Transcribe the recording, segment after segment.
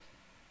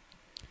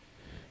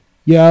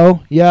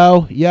Yo,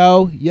 yo,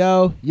 yo,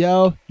 yo,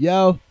 yo,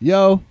 yo,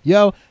 yo,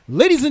 yo.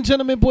 Ladies and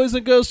gentlemen, boys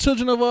and girls,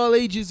 children of all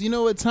ages, you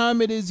know what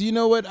time it is. You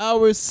know what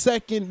our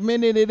second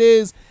minute it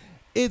is.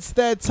 It's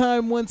that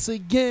time once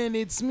again.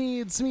 It's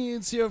me,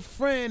 it's your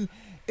friend.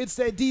 It's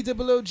that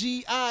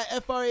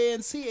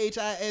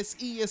DOOGIFRANCHISE.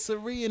 It's a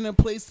re in a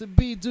place to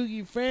be,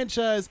 Doogie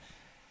franchise.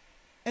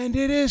 And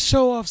it is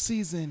show off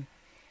season.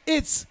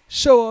 It's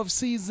show off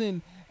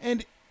season.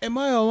 And am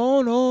I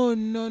alone? Oh,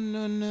 no,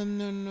 no, no,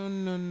 no, no,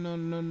 no, no,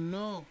 no,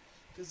 no.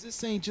 Because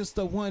this ain't just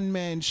a one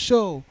man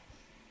show.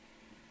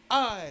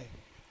 I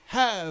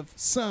have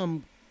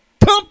some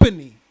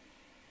company.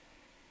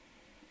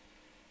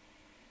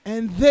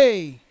 And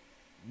they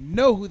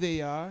know who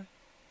they are.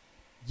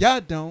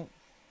 Y'all don't.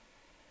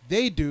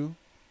 They do.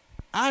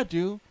 I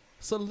do.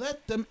 So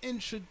let them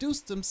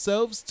introduce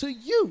themselves to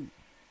you.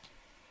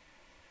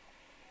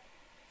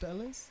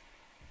 Fellas?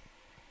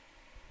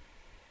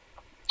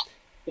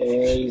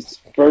 Hey, it's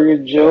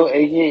Burger Joe,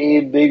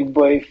 aka Big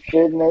Boy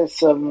Fitness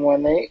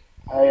 718.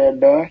 How y'all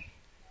doing?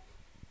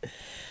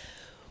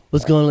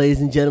 What's going on,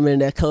 ladies and gentlemen,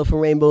 that colorful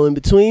rainbow in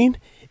between?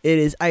 It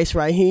is Ice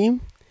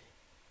Raheem.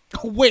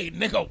 Wait,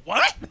 nigga,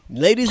 what?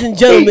 Ladies and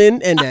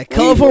gentlemen, and that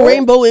colorful what?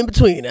 rainbow in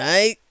between,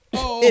 alright?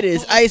 Oh, It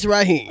is Ice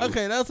Raheem.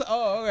 Okay, that's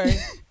all right.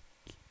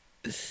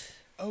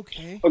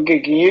 Okay. Okay,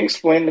 can you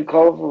explain the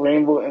colorful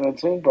rainbow in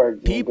between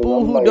part? Because People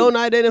I'm who like, don't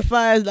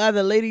identify as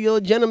either lady or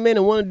gentleman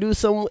and want to do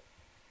some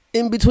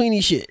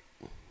in-betweeny shit.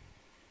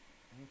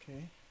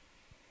 Okay.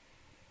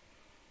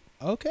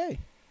 Okay.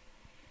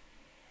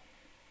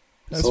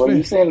 That's so are fair.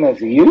 you saying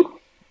that's you?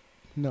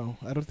 No,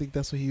 I don't think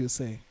that's what he was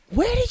saying.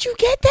 Where did you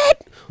get that?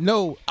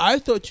 No, I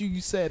thought you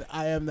said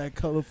I am that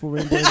colorful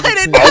rainbow. I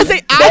did not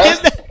say I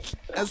am that.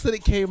 That's what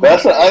it came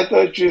That's out. what I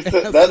thought you said.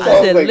 That's I what I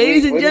was said, like,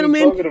 ladies wait, and what are you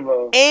gentlemen, talking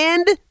about?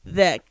 and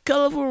that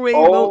colorful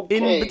rainbow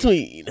in Okay.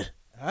 between.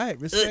 All right,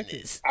 respect it.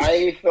 Goodness.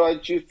 I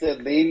thought you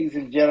said, ladies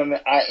and gentlemen,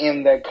 I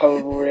am that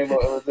colorful rainbow.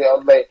 I was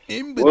like,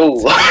 In whoa.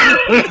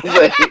 between.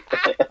 Like,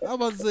 I'm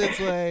about to say it's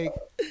like,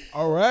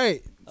 all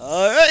right.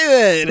 All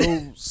right,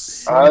 then.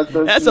 I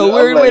thought That's you- a I'm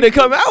weird like- way to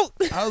come out.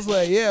 I was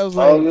like, yeah, I was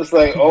I like, was just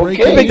like,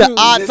 breaking okay. Pick the news.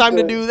 odd time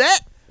to do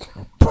that.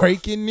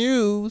 Breaking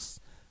news.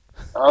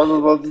 I was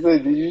about to say,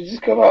 did you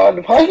just come out on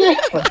the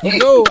podcast?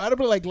 No, I'd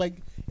be like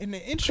in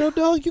the intro,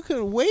 dog. You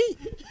couldn't wait.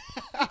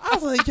 I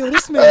was like, yo,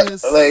 this man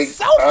is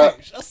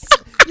selfish.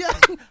 Yeah,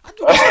 I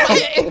do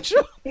my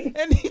intro,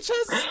 and he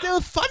tries to steal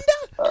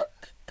thunder.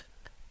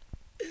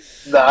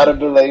 Nah, I'd have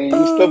been like, you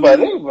still by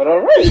there, but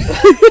all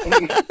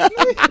right.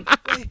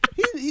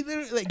 He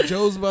literally like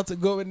Joe's about to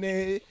go in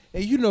there,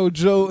 and you know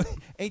Joe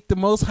ain't the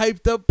most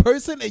hyped up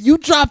person, and you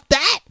drop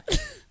that.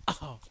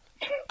 Oh,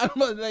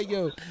 I'm like,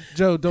 yo,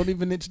 Joe, don't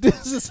even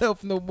introduce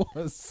yourself no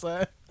more,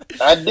 son.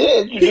 I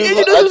did. He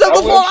introduced himself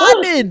before I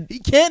did. He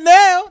can't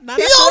now. Not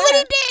He after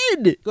already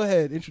that. did. Go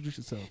ahead, introduce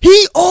yourself.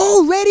 He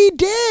already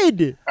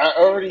did. I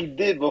already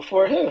did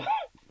before him.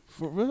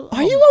 For real?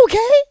 Are you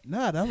okay?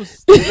 Nah, that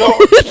was. You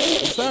don't,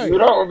 Sorry. you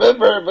don't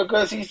remember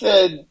because he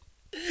said,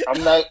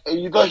 I'm not,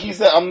 you thought he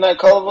said, I'm not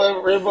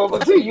colorful rainbow,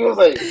 but you was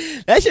like,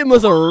 That shit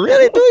must have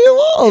really threw you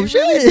off. It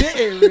really Shit. did.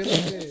 It really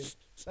did.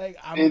 Like,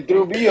 it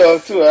threw me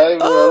off too. I ain't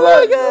gonna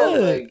Oh,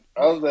 lie.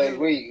 my I was like,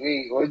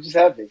 wait, what just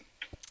happened?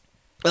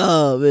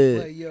 Oh man.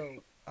 Like, yo,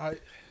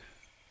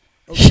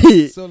 okay,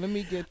 Shit. so let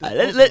me get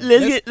this.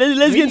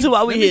 Let's get into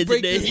why we here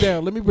today.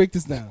 Let me break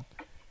this down.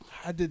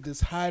 I did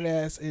this hot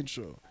ass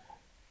intro.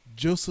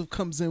 Joseph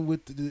comes in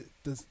with the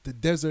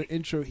desert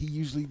intro he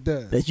usually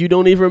does. That you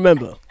don't even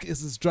remember.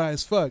 It's dry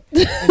as fuck.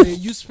 And then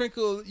you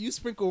sprinkle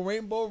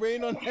rainbow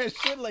rain on that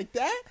shit like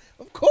that?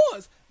 Of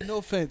course. No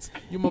offense.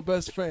 You're my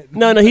best friend.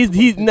 No, he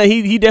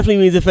definitely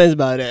means offense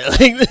by that.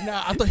 Like,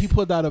 Nah, I thought he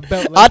pulled out a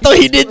belt. I thought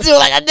he did too.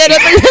 Like I did.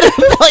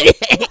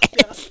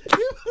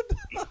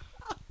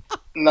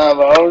 Nah,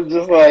 but I was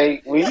just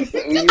like, when you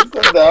said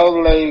that, I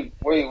was like,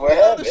 wait, what The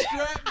happened?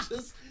 strap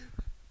just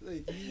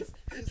like he's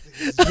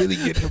really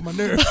getting on my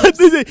nerves. Cause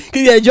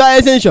he had a dry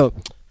ass intro.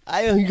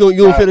 You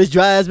gonna feel this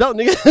dry ass belt,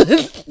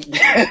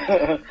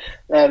 nigga?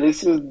 Nah,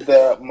 this is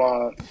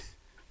my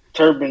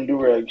turban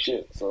durag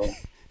shit. So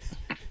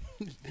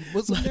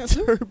What's My that?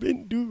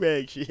 turban do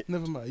rag shit.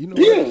 Never mind. You know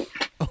yeah, what?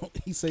 Oh,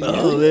 he said,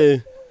 Oh yeah.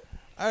 man.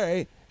 All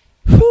right.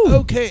 Whew.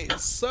 Okay,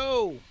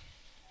 so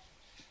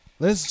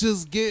let's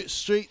just get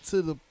straight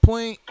to the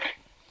point.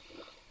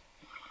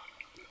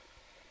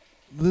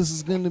 This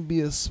is going to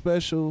be a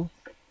special.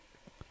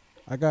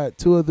 I got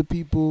two other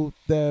people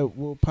that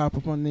will pop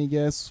up on their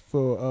guests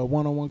for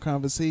one-on-one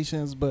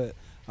conversations, but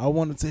I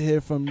wanted to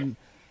hear from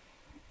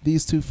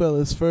these two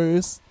fellas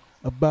first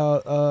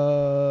about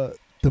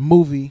the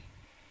movie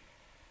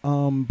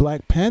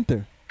Black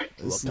Panther.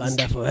 This is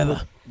Wakanda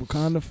forever.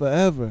 Wakanda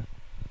Forever.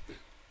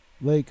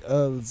 Like,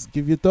 let's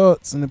give your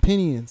thoughts and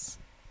opinions.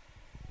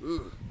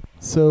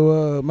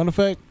 So, matter of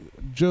fact,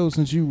 Joe,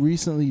 since you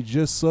recently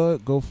just saw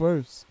it, go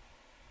first.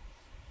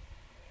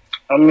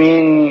 I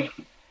mean,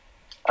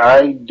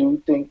 I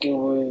do think it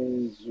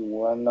was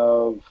one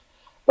of,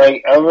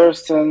 like, ever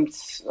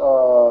since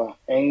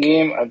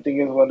Endgame, I think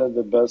it's one of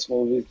the best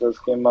movies that's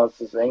came out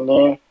since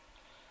Endgame.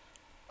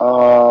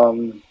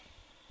 Um,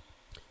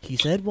 He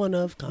said one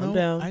of. Calm No,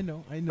 down. I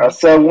know. I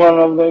said one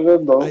of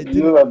nigga. I You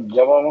didn't- got to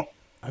jump on me.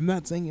 I'm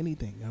not saying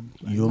anything.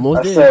 You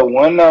almost I did. said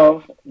one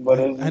of, but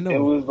I know. it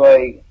was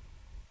like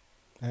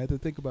I had to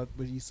think about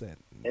what you said.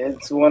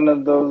 it's one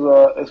of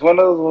those. It's one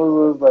of those ones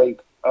where it's like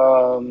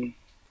I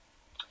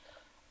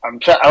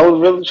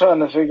was really trying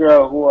to figure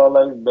out who I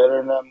liked better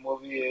in that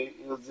movie. It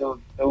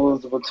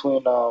was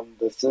between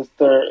the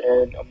sister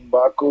and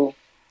M'Baku.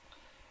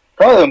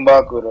 Probably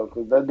M'Baku though,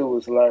 because that dude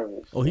was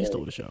hilarious. Oh, he Like,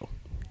 stole the show.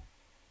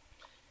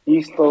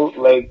 He stole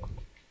like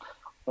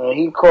when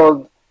he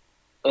called.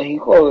 And he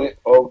called it.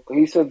 Oh,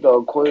 he said the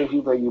Okoye. He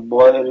was like, "You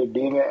boy-headed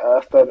demon."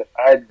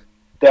 I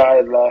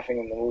died laughing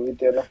in the movie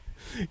theater.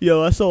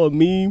 Yo, I saw a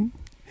meme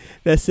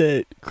that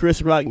said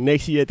Chris Rock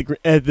next year at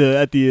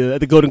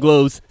the Golden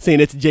Globes saying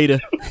that's Jada.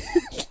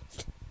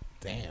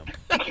 Damn.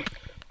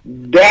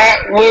 That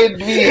would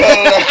be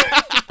hilarious.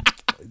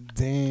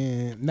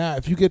 Damn. Nah,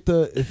 if you get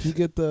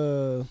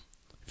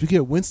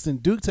Winston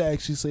Duke to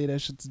actually say that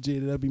shit to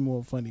Jada, that'd be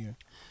more funnier.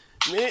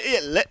 Man, yeah,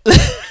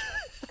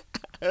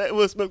 let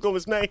Will Smith go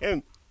and smack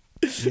him.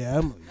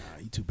 Yeah,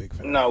 you too big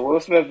for that. No, Will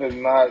Smith is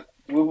not.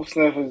 Will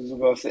Smith is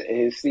just gonna sit in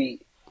his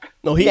seat.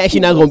 No, he actually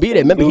not gonna be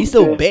there. Remember, he's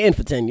still banned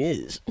for 10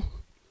 years.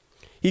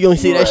 He gonna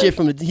see that shit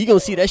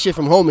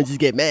from home and just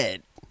get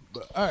mad.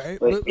 But, all right.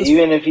 But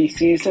even if he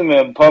sees him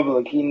in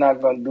public, he's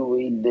not gonna do what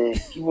he did.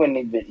 He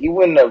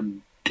wouldn't have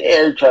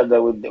dared try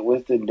that with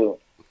Winston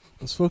Duke.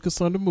 Let's focus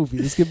on the movie.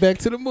 Let's get back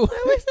to the movie.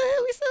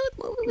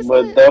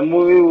 But that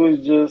movie was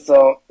just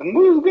the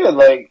movie was good.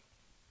 Like,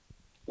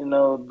 you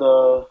know,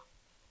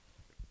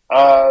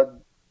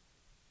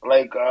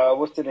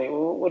 what's the name?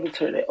 What is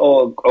her name?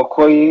 Oh,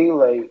 Okoye.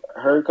 Like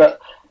her,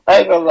 I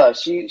ain't gonna lie.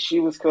 She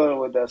was killing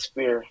with that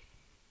spear.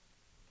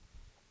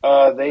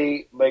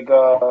 They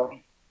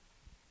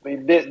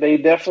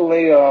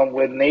definitely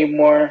with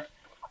Namor.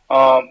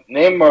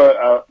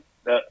 Namor,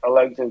 I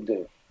liked him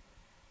too.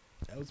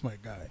 That was my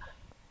guy.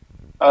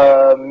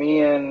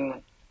 Me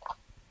and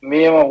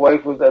my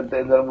wife was at the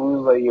end of the movie.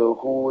 Was like, yo,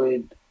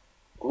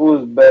 who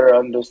is better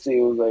under sea?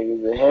 It was like,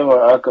 is it him or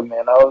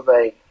Aquaman? I was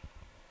like,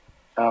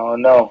 I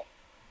don't know.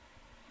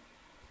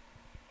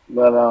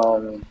 But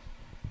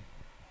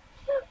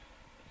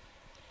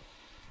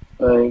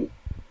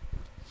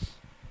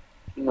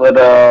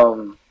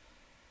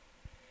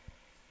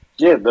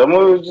yeah, the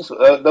movie was just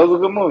that was a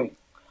good movie.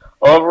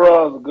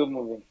 Overall, it was a good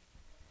movie.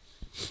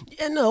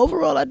 Yeah, no,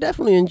 overall, I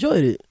definitely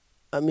enjoyed it.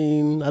 I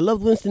mean, I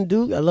love Winston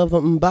Duke. I love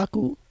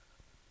M'Baku.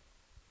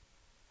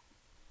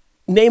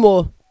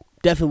 Namor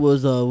definitely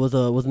was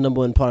the number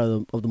one part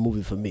of the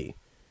movie for me.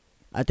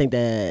 I think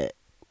that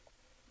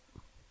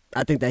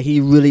I'm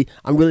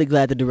really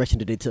glad the direction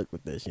that they took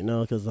with this, you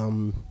know, because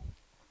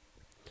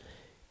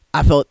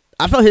I felt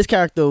his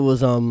character was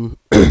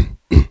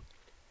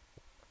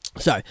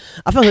sorry,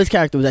 I felt his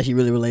character was actually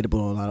really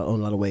relatable on a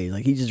lot of ways.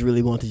 Like, he just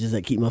really wanted to just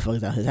like keep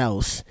motherfuckers out his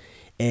house,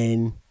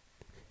 and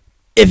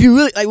if you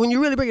really when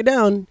you really break it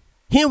down,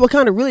 he and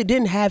Wakanda really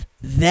didn't have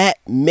that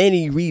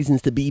many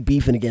reasons to be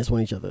beefing against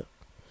one each other.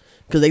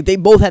 Because they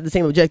both had the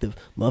same objective.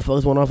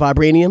 Motherfuckers want our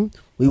vibranium.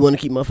 We want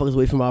to keep motherfuckers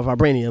away from our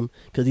vibranium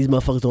because these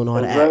motherfuckers don't know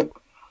how to act.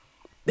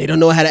 They don't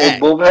know how to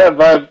act.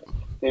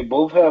 They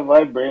both have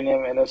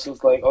vibranium, and it's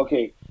just like,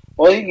 okay,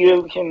 all you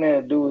really came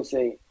there to do is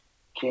say,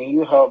 can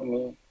you help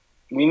me?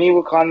 We need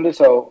Wakanda's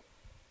help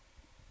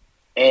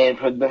and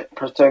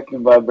protect the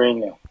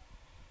vibranium.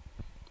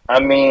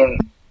 I mean,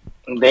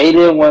 they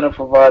didn't want to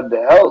provide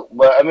the help,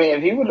 but I mean,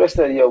 if he would have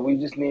said, yo, we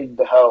just need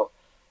the help,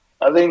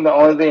 I think the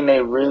only thing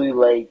they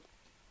really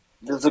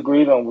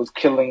disagreed on was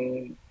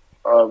killing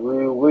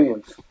Riri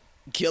Williams.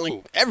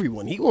 Killing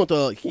everyone. He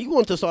wanted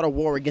to start a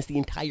war against the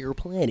entire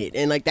planet,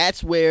 and like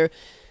that's where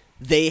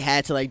they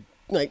had to like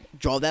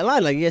draw that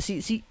line. Like, yeah,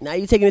 see, now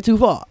you're taking it too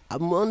far.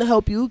 I'm willing to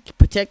help you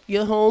protect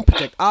your home,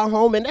 protect our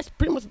home, and that's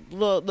pretty much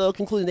the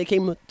conclusion they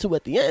came to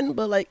at the end.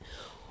 But like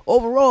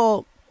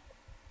overall,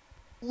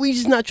 we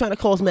just not trying to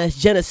cause mass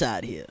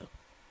genocide here.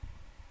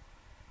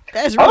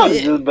 That's really I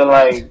was just been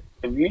like,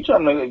 if you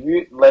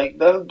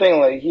that's the thing.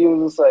 Like, he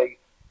was just like,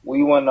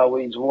 we want to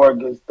wage war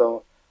against them.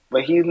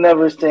 But he's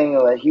never saying,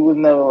 like, he was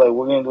never like,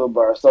 we're going to do it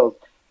by ourselves.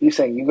 He's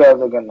saying, you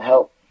guys are going to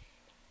help.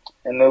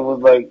 And it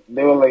was like,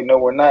 they were like, no,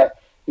 we're not.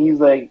 He's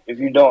like, if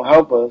you don't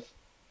help us,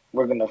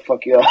 we're going to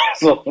fuck you up.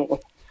 So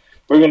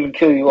we're going to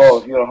kill you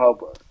all if you don't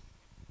help us.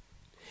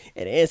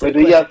 But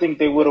do y'all think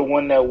they would have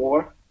won that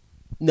war?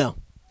 No.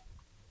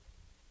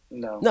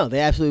 No, they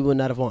absolutely would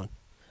not have won.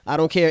 I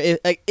don't care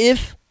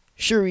if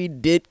Shuri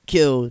did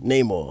kill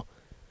Namor,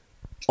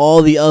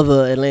 all the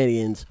other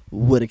Atlanteans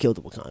would have killed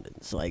the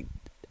Wakandans. Like,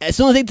 as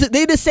soon as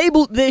they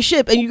disabled their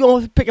ship, and you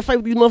gonna pick a fight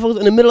with these motherfuckers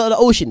in the middle of the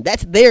ocean,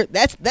 that's their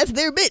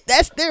bit.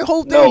 That's their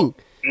whole thing.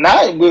 No,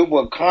 not with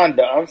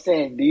Wakanda. I'm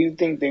saying, do you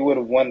think they would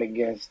have won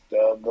against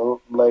against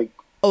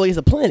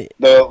the planet,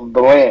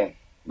 the land,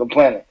 the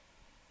planet?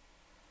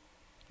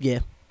 Yeah.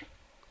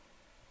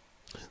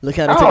 Look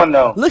how they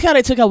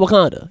took out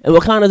Wakanda, and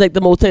Wakanda's like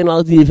the most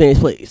technologically advanced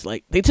place.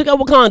 Like, they took out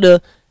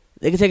Wakanda,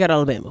 they can take out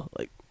Alabama.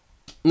 Like,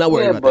 not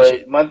worried about that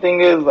shit. My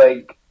thing is,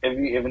 like,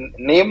 if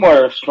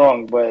Namor is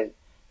strong, but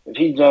if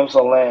he jumps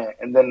on land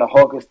and then the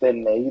Hulk is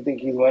standing there, you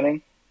think he's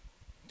winning?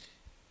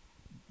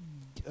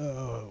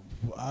 Uh,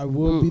 I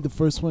will be the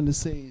first one to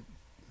say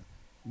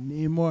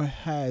Namor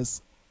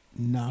has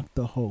knocked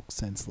the Hulk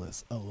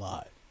senseless a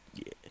lot.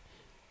 Yeah.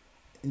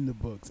 In the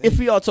books. If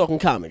we are talking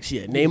comics,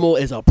 yeah, Namor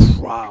is a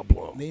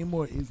problem.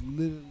 Namor is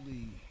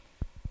literally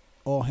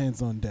all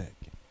hands on deck.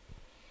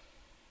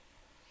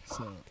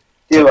 So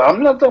Yeah, but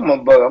I'm not talking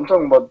about Bug. I'm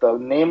talking about the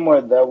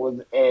Namor that was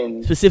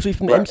in Specifically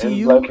from the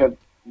MCU?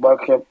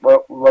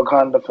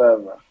 Wakanda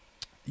Forever.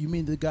 you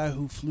mean the guy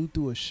who flew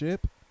through a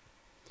ship?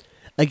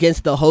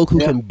 Against the Hulk who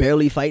Yeah. can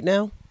barely fight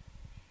now?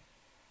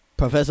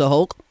 Professor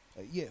Hulk?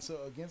 Yeah, so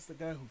against the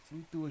guy who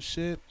flew through a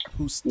ship,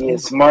 who Yeah,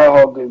 Smart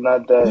Hulk is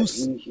not that.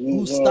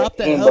 who stopped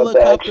the he ain't about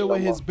that helicopter action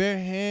with no his more. bare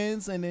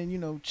hands and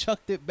then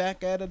chucked it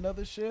back at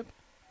another ship.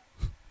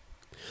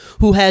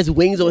 Who has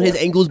wings on his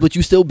ankles, but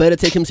you still better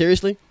take him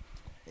seriously?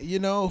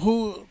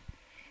 Who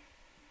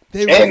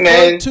they Hey, refer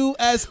man. to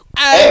as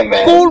Hey,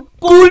 man.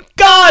 Cool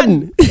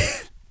gun!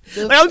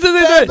 the Like, I'm saying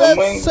that-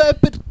 feathered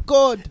serpent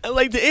god. And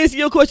like, to answer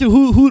your question,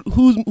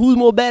 who's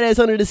more badass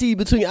under the sea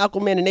between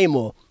Aquaman and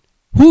Namor?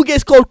 Who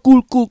gets called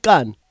Cool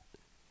Gun?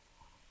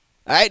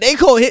 All right, they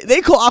call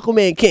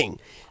Aquaman king.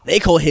 They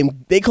call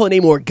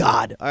Namor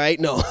God. All right,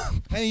 no.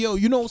 Hey,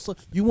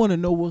 you want to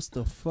know what's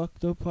the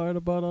fucked up part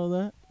about all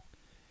that?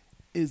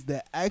 Is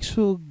the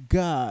actual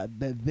god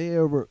that they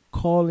are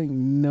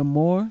calling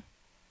Namor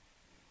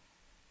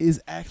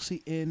is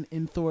actually in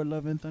Thor: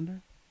 Love and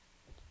Thunder.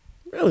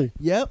 Really?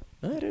 Yep.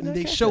 I did And not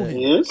they catch show that. him.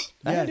 He is?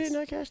 I Yes. did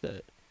not catch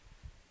that.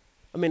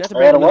 I mean, not to I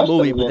bring gotta up the watch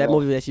movie, that but again, that though.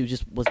 movie actually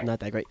was not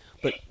that great.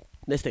 But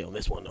let's stay on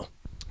this one though.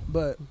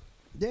 But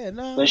yeah,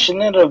 no, But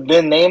shouldn't it have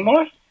been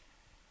Namor?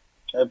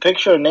 A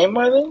picture of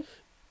Namor then?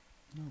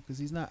 because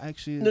he's not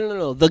actually.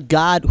 No. The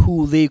god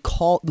who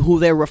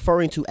they're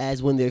referring to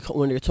as when they talk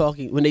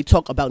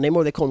about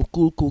Namor, they call him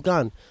Cool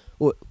Khan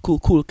or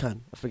Cool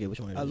Khan. I forget which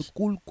one it is.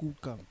 Cool.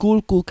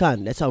 Cool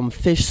Khan. That's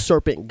fish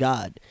serpent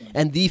god,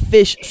 and the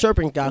fish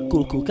serpent god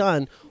Cool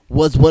Khan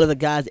was one of the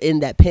guys in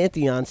that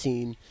pantheon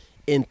scene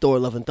in Thor: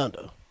 Love and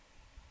Thunder.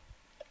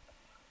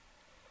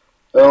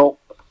 So,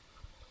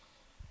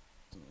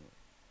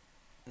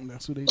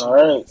 That's who they. all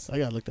right. I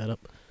gotta look that up.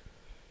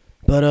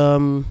 But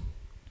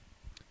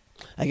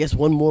I guess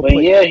one more But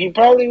point. yeah, he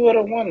probably would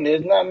have won.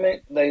 There's not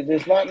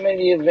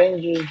many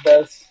Avengers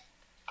that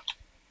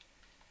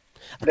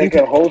think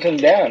can hold him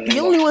down. The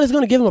only one that's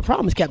gonna give him a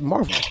problem is Captain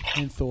Marvel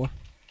And Thor.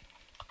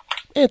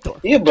 and Thor.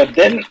 Yeah, but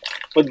those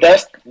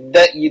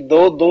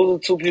are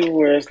two people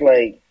where it's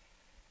like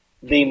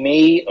they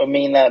may or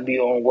may not be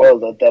on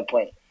world at that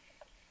point.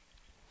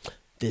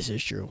 This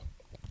is true.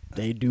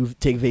 They do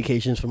take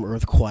vacations from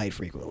Earth quite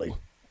frequently.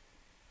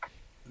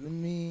 Let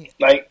me.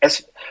 Like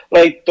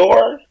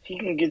Thor, he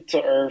can get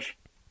to Earth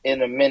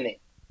in a minute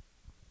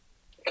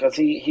because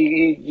he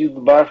used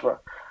the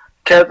Bifrost.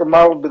 Captain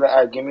Marvel will be like, all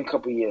right, give me a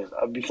couple years.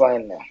 I'll be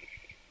flying now.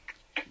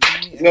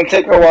 It's gonna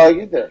take a while to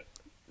get there.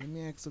 Let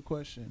me ask a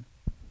question.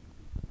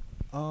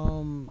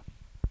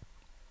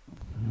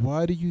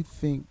 Why do you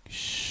think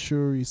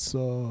Shuri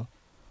saw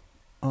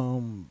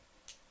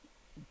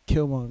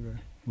Killmonger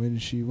when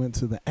she went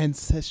to the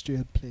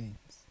ancestral plains?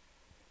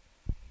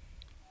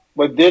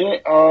 But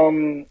didn't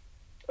I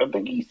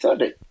think he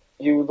said it.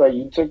 He was like,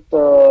 you took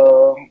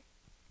the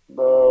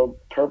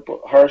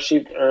purple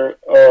heart-shaped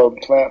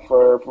plant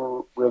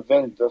for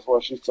revenge. That's why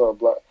she saw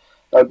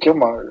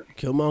Killmonger.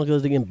 Killmonger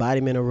is the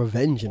embodiment of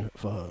revenge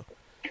for her.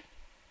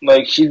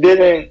 Like she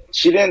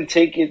didn't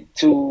take it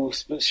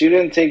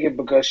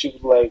because she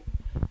was like,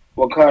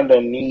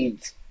 Wakanda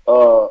needs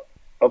a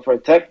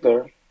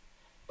protector,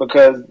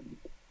 because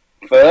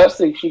for that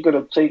sake she could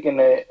have taken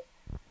it.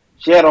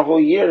 She had a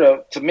whole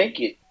year to make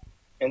it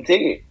and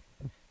take it,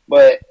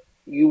 but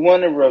you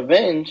wanted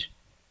revenge,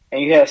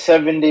 and you had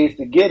 7 days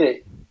to get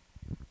it,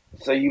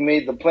 so you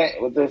made the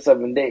plant within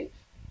 7 days.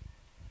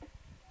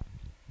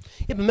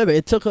 Yeah, but remember,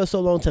 it took her so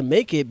long to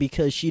make it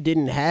because she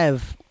didn't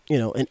have,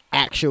 an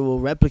actual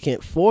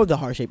replicant for the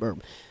heart-shaped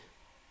herb.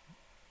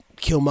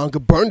 Killmonger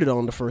burned it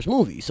on the first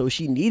movie, so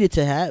she needed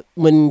to have,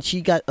 when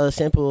she got a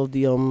sample of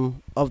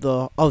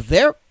of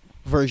their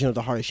version of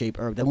the heart-shaped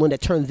herb, the one that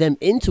turned them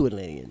into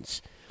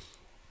Atlanteans.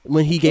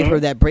 When he gave her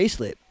that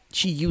bracelet,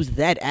 she used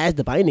that as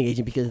the binding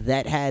agent because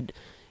that had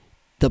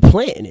the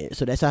plant in it.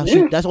 So that's how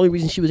that's the only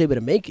reason she was able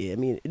to make it. I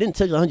mean, it didn't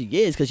take 100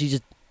 years because she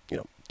just,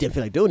 didn't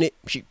feel like doing it.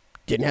 She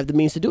didn't have the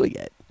means to do it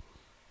yet.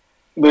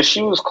 But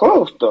she was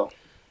close though.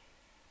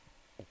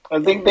 I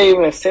think they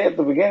even said at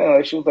the beginning,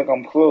 like, she was like,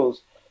 I'm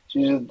close.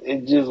 She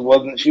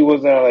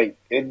wasn't like,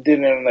 it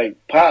didn't like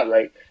pop.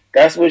 Like,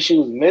 that's what she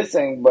was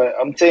missing. But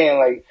I'm saying,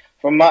 like,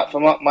 from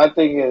my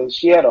thing is,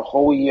 she had a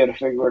whole year to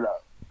figure it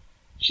out.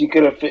 She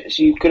could have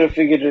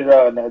figured it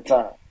out in that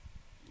time.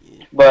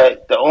 Yeah.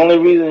 But the only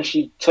reason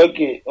she took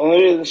it,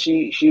 only reason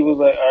she was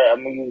like, all right,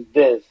 I'm gonna use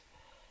this,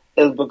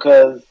 is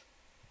because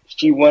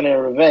she wanted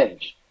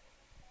revenge.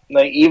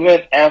 Like,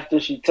 even after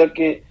she took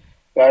it,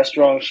 got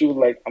strong, she was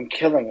like, I'm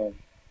killing him.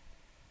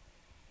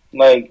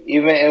 Like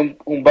even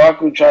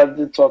M'Baku tried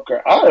to talk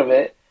her out of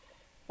it,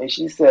 and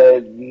she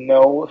said,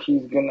 "No,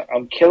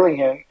 I'm killing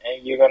him,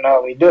 and you're gonna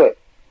help me do it."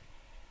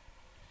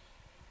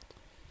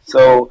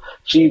 So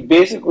she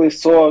basically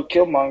saw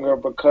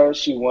Killmonger because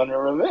she wanted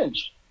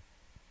revenge.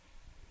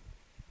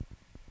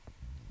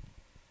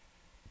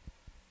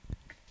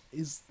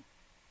 It's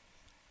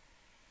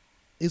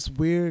it's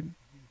weird,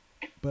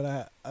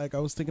 but I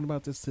was thinking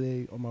about this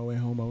today on my way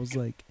home. I was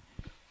like,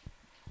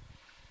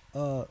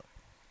 uh,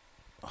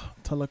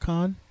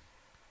 Talokan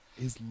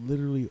is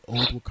literally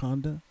old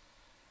Wakanda.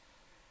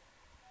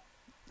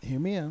 Hear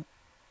me out.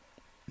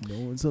 No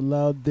one's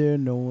allowed there.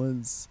 No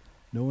one's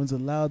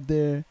allowed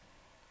there.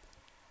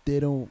 They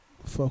don't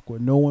fuck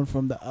with no one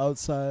from the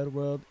outside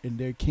world, and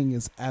their king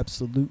is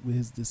absolute with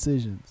his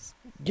decisions.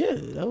 Yeah,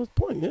 that was the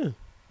point. Yeah.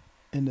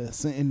 And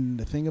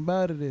the thing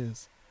about it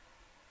is,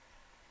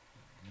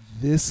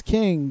 this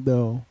king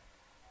though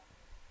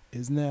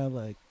is now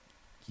like,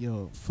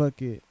 yo,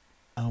 fuck it,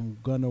 I'm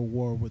gonna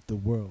war with the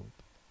world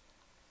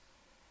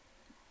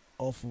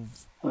off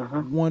of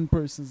one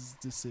person's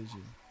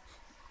decision,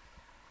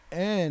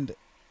 and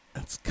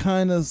it's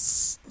kind of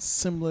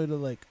similar to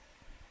like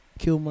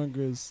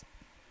Killmonger's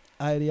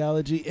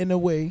ideology in a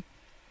way.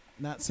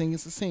 Not saying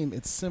it's the same,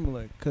 it's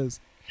similar because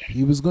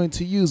he was going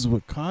to use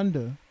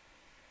Wakanda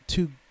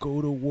to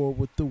go to war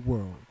with the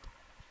world.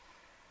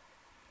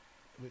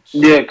 Which,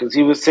 Yeah, because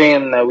he was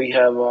saying that we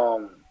have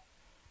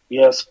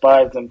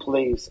spies in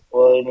place.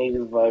 All they need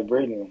is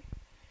vibranium.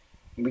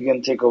 We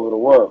can take over the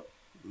world.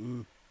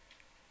 Mm.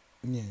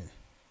 yeah,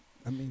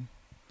 I mean,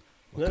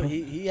 No,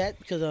 he had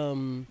because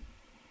the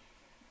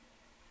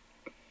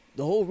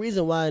whole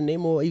reason why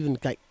Namor even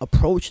like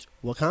approached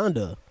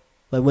Wakanda,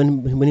 like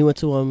when he went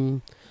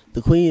to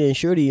the Queen and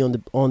Shuri on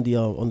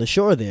the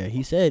shore there,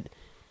 he said,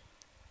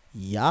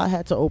 y'all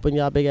had to open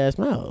y'all big ass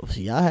mouths.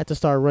 Y'all had to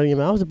start running your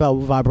mouths about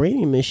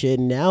vibranium and shit.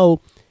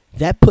 Now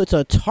that puts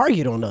a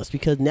target on us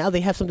because now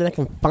they have something that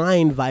can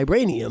find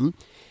vibranium.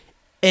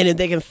 And if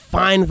they can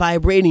find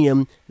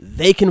vibranium,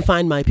 they can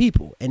find my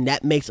people. And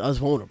that makes us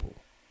vulnerable.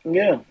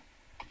 Yeah,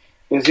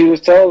 because he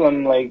was telling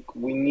them like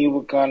we need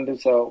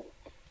Wakanda's help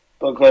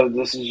because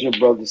this is your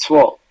brother's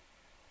fault.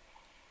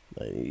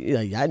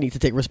 Like, I need to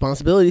take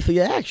responsibility for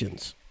your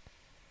actions.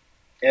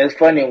 And it's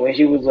funny when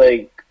he was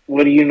like,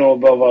 "What do you know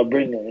about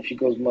vibranium?" And she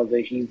goes, "Mother,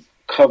 he's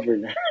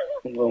covered."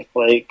 I'm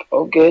like,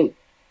 okay.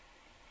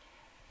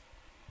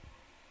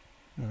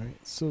 all right.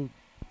 So,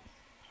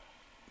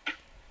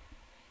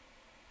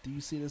 do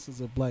you see this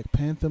as a Black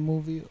Panther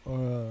movie or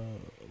a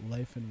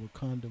Life in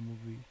Wakanda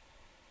movie,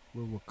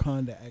 where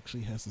Wakanda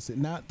actually has to say,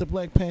 not the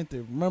Black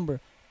Panther? Remember,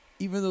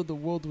 even though the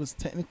world was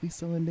technically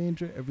still in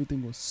danger,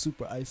 everything was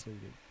super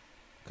isolated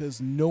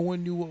because no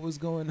one knew what was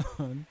going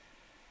on.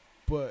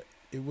 But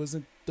it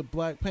wasn't the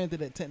Black Panther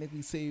that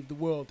technically saved the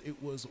world.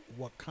 It was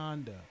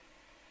Wakanda.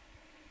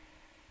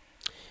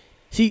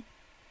 See,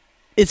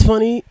 it's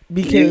funny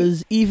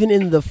because even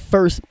in the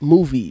first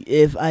movie,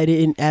 if I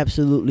didn't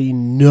absolutely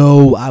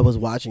know I was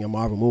watching a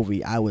Marvel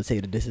movie, I would say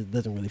that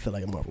doesn't really feel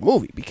like a Marvel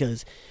movie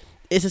because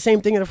it's the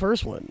same thing in the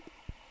first one.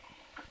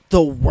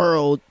 The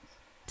world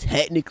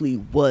technically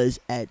was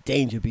at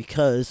danger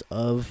because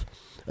of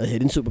a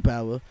hidden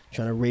superpower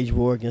trying to wage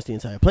war against the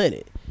entire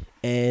planet.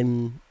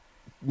 And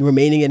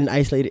remaining in an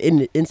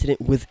isolated incident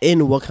within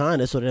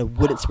Wakanda so that it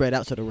wouldn't spread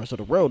out to the rest of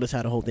the world is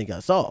how the whole thing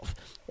got solved.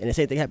 And the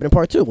same thing happened in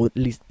part 2, well, at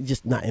least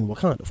just not in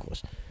Wakanda, of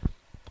course.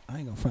 I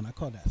ain't gonna front. I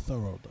call that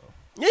thorough though.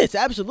 Yeah, it's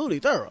absolutely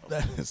thorough.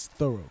 That is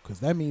thorough because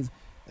that means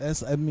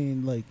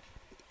like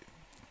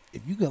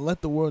if you can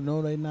let the world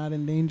know they're not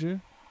in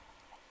danger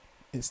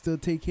and still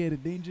take care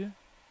of the danger,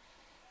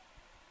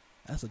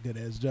 that's a good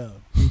ass job.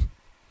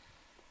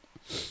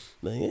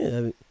 But yeah,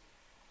 I mean,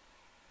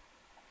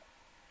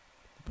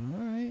 All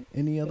right.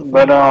 Any other?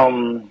 But All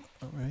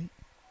right.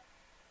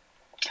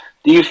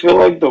 do you feel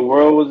like the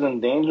world was in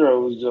danger, or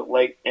was just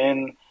like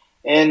in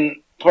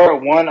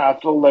part one? I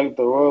feel like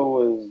the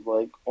world was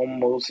like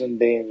almost in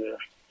danger.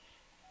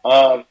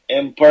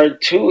 In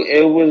part two,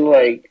 it was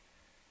like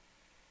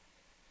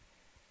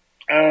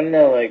I don't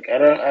know, like I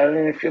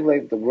didn't feel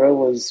like the world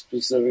was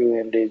specifically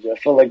in danger. I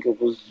felt like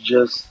it was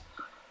just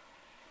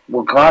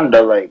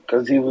Wakanda, like,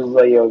 because he was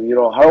like, yo, if you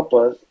don't help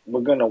us,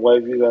 we're gonna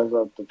wipe you guys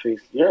off the face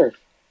of the earth.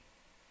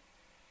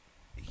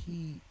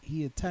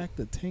 He attacked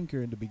the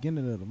tanker in the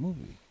beginning of the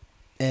movie.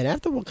 and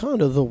after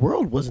Wakanda, the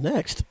world was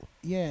next.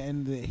 Yeah,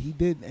 and he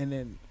did. And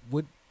then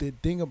what the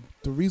thing of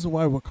the reason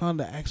why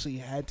Wakanda actually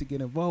had to get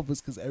involved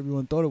was because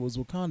everyone thought it was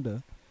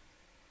Wakanda,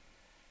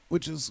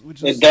 which is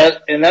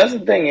And that's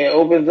the thing. It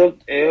opens up,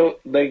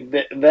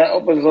 that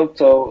opens up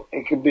so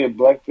it could be a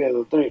Black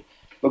Panther 3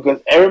 because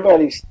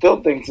everybody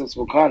still thinks it's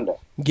Wakanda.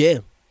 Yeah.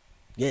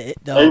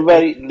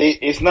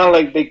 It's not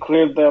like they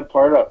cleared that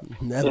part up.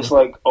 Never. It's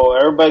like, oh,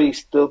 everybody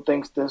still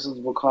thinks this is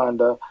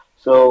Wakanda.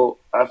 So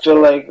I feel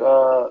like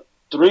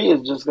 3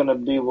 is just gonna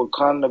be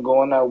Wakanda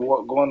going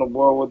to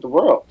war with the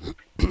world.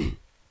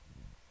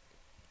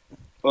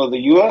 Well, the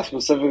U.S.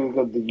 specifically,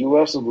 because the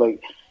U.S. is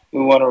like,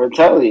 we want to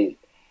retaliate.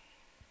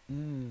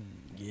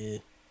 Yeah.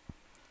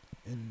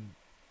 And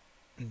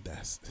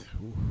That's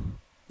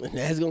And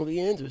that's gonna be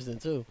interesting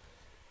too.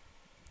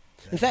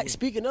 In fact,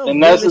 speaking of, And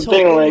one of that's the his whole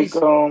thing.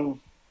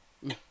 thing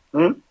Like, is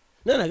hmm?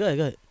 no, go ahead,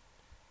 go ahead.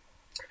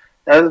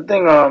 That's the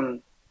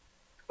thing.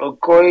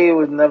 Okoye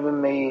was never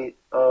made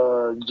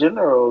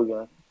general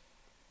again.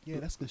 yeah,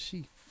 that's because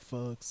she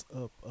fucks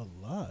up a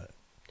lot.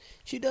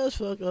 She does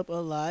fuck up a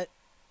lot,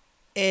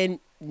 and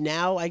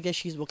now I guess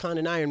she's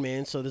Wakandan Iron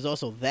Man, so there's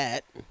also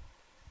that.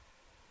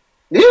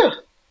 Yeah,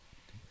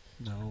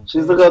 No,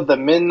 she's got the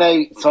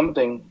Midnight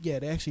something, yeah,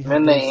 they actually have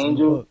Midnight those in the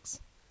Angel. books.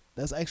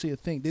 That's actually a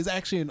thing. There's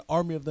actually an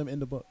army of them in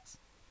the books.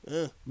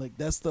 Uh, Like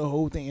that's the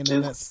whole thing, and then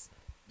Is- that's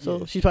so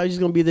yeah. she's probably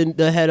just gonna be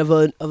the head of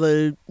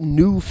a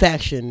new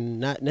faction,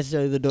 not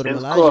necessarily the daughter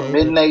It's called Melage,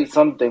 Midnight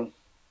something.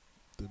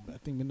 I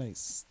think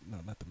Midnight's no,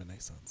 not the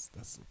Midnight Suns.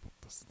 That's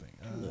the thing.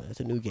 but no, it's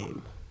a new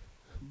game.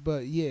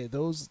 But yeah,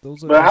 those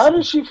are. But how basically-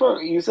 does she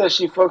fuck? You said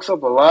she fucks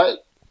up a lot.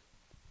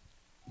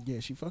 Yeah,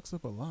 she fucks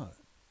up a lot.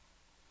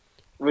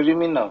 What do you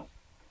mean, no?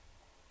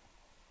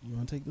 You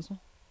want to take this one?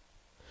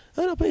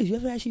 Oh no, please, you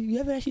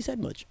haven't actually said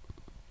much.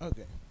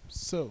 Okay,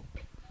 so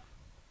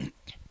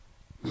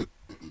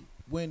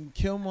when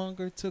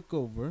Killmonger took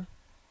over,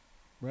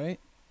 right?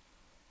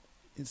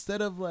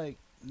 Instead of like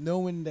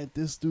knowing that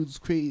this dude's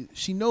crazy,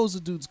 she knows the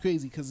dude's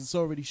crazy because it's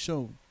already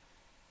shown.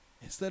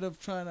 Instead of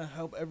trying to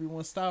help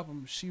everyone stop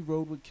him, she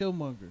rode with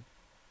Killmonger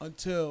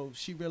until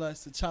she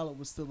realized T'Challa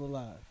was still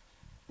alive.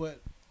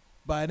 But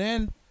by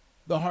then,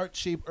 the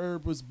heart-shaped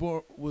herb was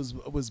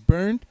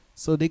burned,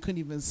 so they couldn't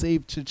even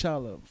save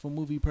T'Challa for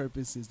movie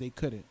purposes. They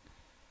couldn't.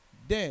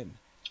 Then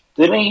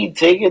Didn't he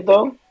take it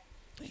though?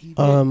 he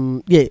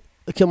did. Yeah,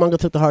 Killmonger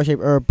took the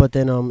heart-shaped herb, but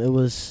then it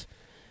was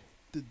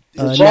The-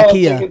 T'Challa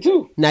Nakia. take it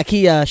too.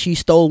 Nakia. She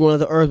stole one of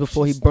the herbs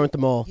before he burnt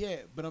them all. Yeah,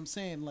 but I'm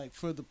saying like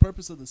for the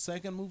purpose of the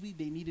second movie,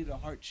 they needed a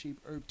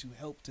heart-shaped herb to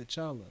help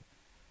T'Challa.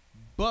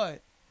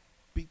 But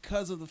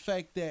because of the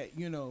fact that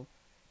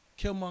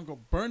Killmonger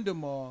burned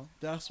them all,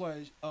 that's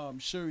why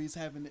Shuri's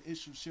having the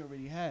issue she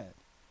already had.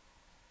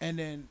 And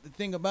then the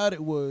thing about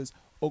it was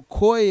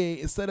Okoye,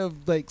 instead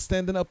of like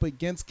standing up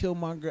against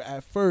Killmonger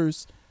at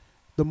first,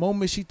 the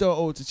moment she thought,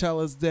 "Oh,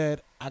 T'Challa's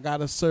dead, I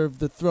gotta serve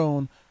the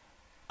throne,"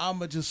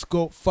 I'ma just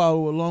go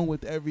follow along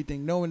with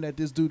everything, knowing that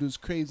this dude is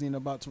crazy and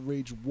about to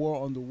wage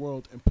war on the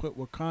world and put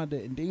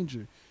Wakanda in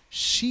danger.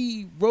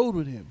 She rode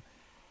with him.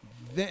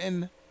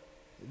 Then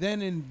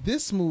in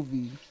this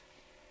movie,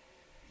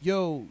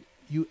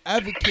 you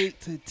advocate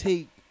to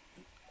take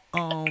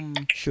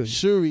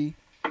Shuri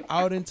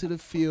out into the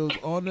field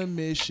on a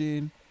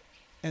mission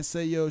and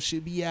say, "Yo,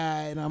 she'll be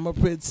alright, I'ma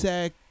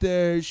protect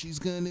her, she's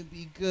gonna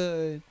be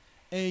good,"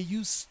 and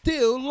you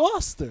still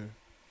lost her.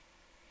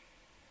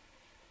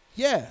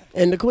 Yeah.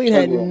 And the queen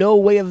had Okay. no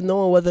way of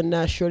knowing whether or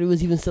not Shorty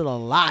was even still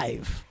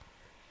alive,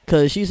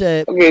 because she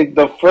said, Okay,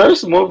 the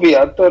first movie,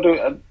 I thought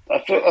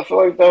I feel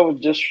like that was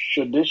just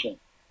tradition.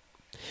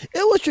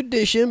 it was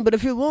tradition, but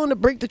if you're willing to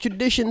break the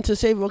tradition to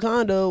save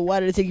Wakanda, why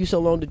did it take you so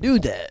long to do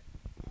that?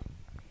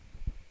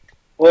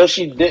 Well,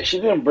 she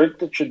didn't break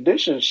the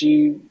tradition.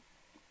 She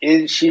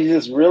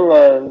just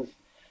realized,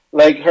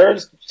 like her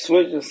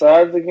switching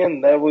sides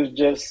again. That was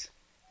just,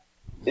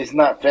 it's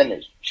not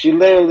finished. She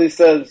literally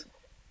says,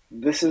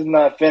 "This is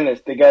not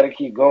finished. They got to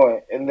keep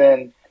going." And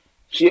then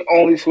she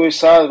only switched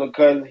sides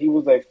because he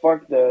was like,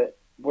 "Fuck that.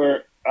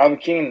 I'm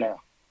king now."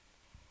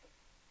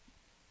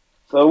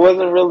 So it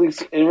wasn't really.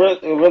 It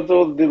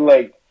wasn't really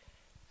like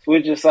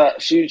switching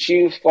sides.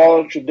 She was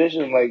following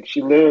tradition. Like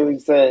she literally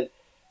said,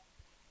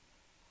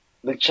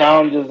 "The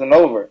challenge isn't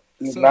over.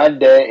 He's So- not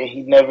dead, and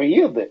he never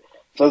yielded."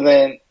 So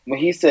then when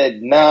he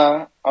said,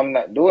 "Nah, I'm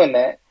not doing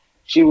that,"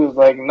 she was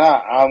like,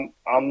 "Nah,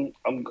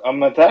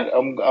 I'm attack.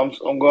 I'm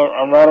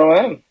right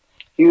on him."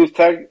 He was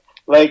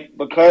like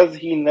because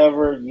he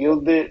never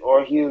yielded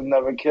or he was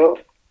never killed.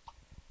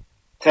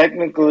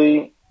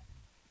 Technically,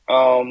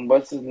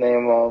 what's his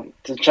name?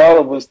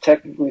 T'Challa was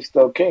technically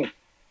still king.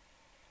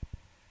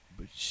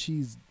 But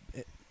she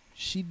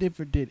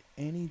never did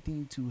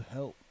anything to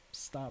help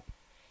stop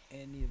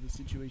any of the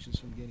situations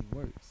from getting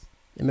worse.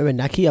 Remember,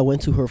 Nakia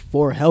went to her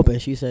for help,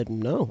 and she said,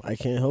 "No, I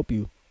can't help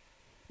you.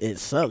 It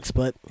sucks,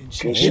 but And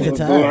She Give it was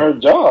time. doing her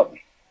job.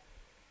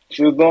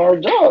 She was doing her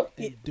job.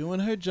 and doing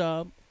her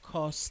job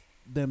cost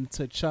them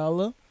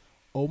T'Challa,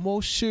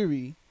 almost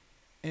Shuri,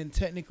 and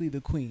technically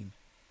the Queen.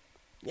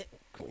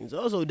 Queen's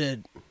also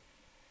dead."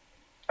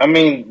 I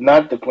mean,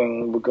 not the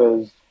queen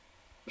because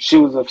she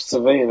was a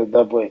civilian at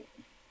that point.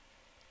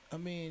 I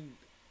mean,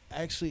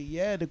 actually,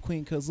 yeah, the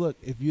Queen. Because look,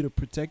 if you'd have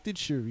protected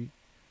Shuri,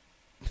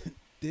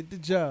 did the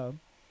job,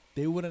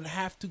 they wouldn't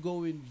have to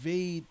go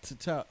invade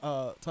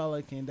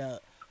Talak, and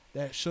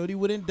that Shuri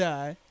wouldn't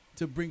die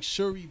to bring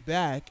Shuri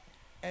back,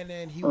 and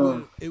then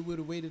it would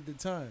have waited the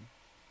time.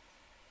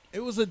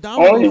 It was a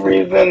domino.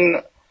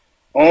 effect.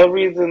 Only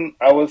reason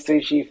I would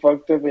say she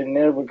fucked up in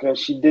there because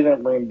she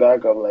didn't bring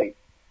backup. Like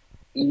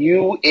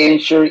you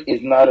and Shuri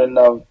is not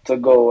enough to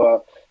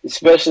go,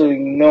 especially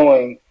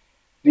knowing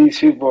these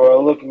people are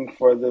looking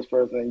for this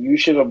person. You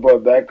should have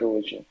brought backup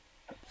with you.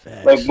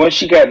 Facts. Like when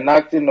she got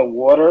knocked in the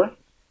water,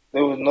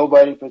 there was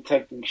nobody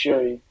protecting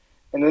Shuri.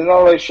 And it's not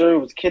like Shuri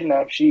was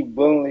kidnapped; she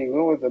willingly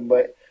went with it.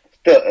 But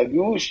still,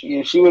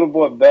 if she would have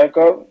brought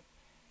backup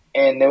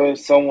and there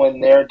was someone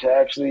there to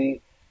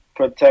actually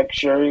protect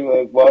Shuri,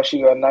 like while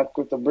she got knocked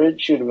with the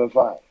bridge, she'd have been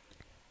fine.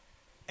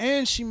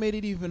 And she made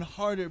it even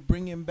harder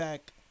bringing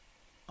back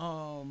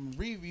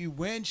Riri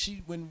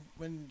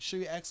when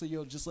Shuri asked her,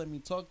 "Yo, just let me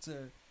talk to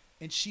her,"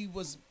 and she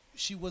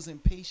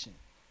wasn't patient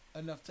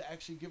enough to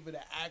actually give her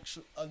the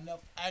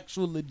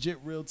actual legit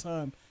real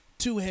time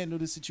to handle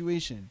the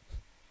situation.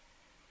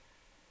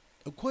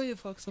 Okoye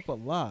fucks up a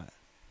lot.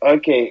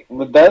 Okay,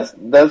 but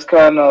that's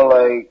kind of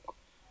like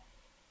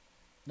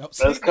Nope.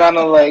 that's kind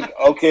of like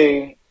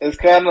okay. It's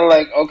kind of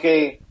like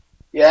okay.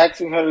 You're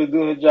asking her to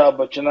do her job,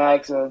 but you're not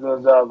asking her to do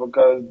her job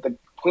because the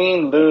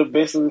queen literally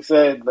basically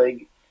said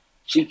like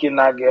she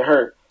cannot get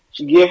hurt.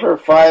 She gave her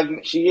 5.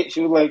 She was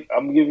like,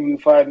 "I'm giving you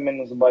 5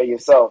 minutes by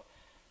yourself."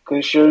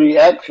 Because Shuri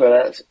asked for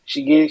that.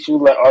 She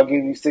was like, "I'll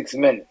give you 6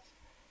 minutes."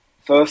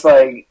 So it's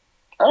like,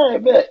 all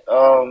right, bet.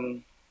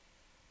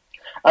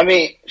 I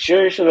mean,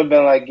 Shuri should have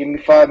been like, "Give me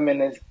 5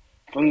 minutes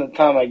from the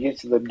time I get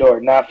to the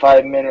door, not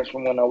 5 minutes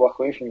from when I walk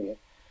away from you."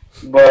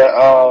 But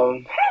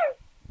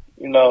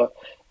you know,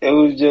 it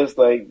was just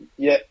like,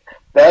 yeah,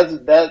 that's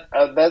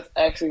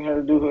asking her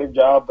to do her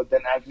job, but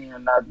then asking her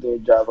not to do her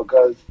job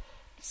because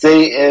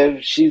say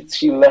if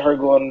she let her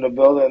go into the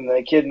building and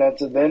they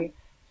kidnapped her, then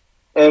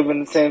it would have been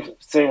the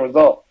same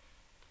result.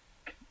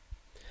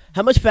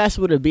 How much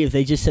faster would it be if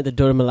they just sent the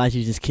Dora Milaje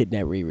to just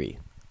kidnap Riri? It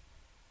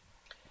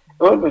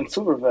would have been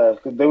super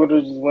fast because they would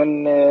have just went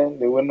in there.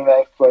 They wouldn't have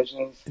asked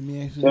questions.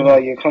 Let They're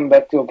like, "You come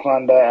back to a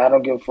Klondike. I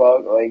don't give a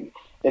fuck." Like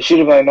they should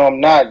have been like, "No, I'm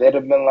not." They'd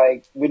have been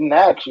like, "We didn't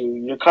ask you.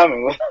 You're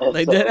coming with us."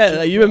 Like that.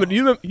 Like, you remember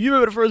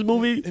the first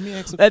movie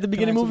at the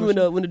beginning of the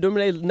movie when the Dora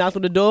Milaje knocked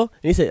on the door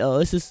and he said, "Oh,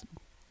 this is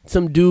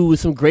some dude with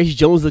some Grace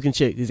Jones looking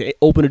chick." He said,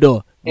 "Open the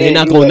door." They're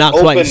not going to knock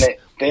twice.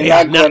 They're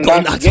not going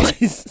to knock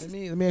twice. Let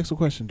me ask you a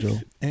question, Joe,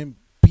 and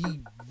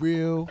be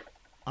real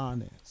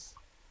honest.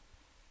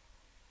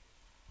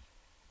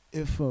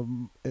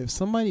 If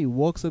somebody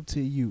walks up to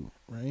you,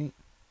 right,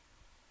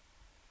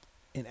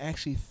 and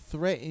actually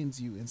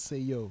threatens you and say,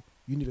 "Yo,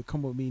 you need to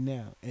come with me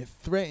now," and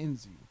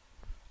threatens you,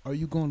 are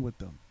you going with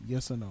them?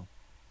 Yes or no?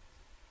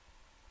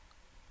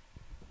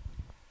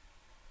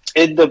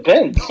 It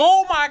depends.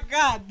 Oh my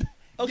God.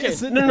 Okay,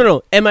 Yes,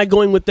 no. Am I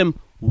going with them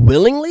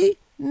willingly?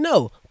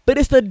 No. But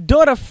it's the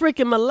daughter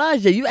freaking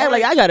Milaje. You act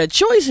like I got a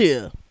choice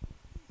here.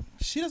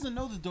 She doesn't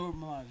know the Dora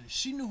Milaje.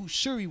 She knew who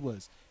Shuri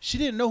was. She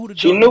didn't know who the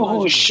She Dora knew Milaje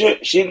who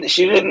was.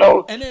 she didn't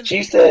know. And then,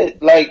 She said,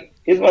 like,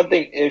 here's my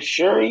thing. If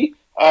Shuri,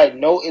 I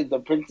know is the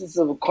princess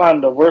of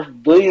Wakanda, worth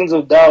billions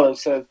of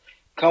dollars, says,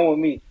 "Come with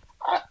me,"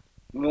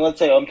 let's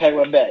say unpack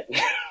my bag.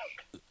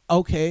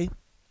 okay,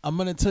 I'm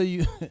gonna tell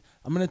you.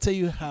 I'm gonna tell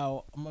you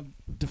how I'm gonna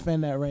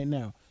defend that right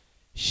now.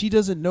 She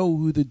doesn't know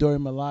who the Dora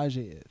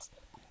Milaje is.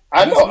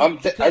 I know. I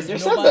Because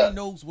just said nobody that.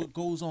 knows what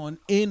goes on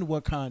in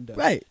Wakanda.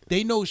 Right.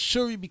 They know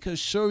Shuri because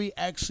Shuri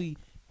actually.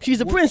 She's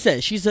a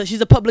princess. She's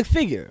a public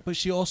figure. But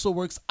she also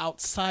works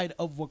outside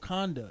of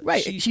Wakanda.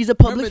 Right. She's a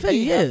public remember,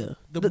 figure.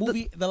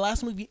 Yeah. The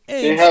last movie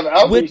ends. They have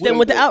outreach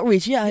with the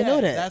outreach. Yeah, I know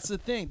that. That's the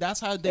thing.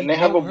 That's how they. And they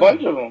have a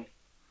bunch of them.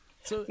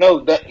 So,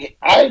 No,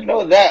 I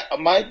know that.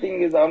 My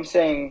thing is, I'm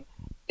saying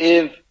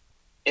if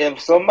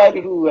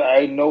somebody who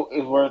I know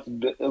is worth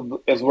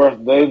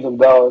billions of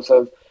dollars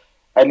says,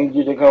 "I need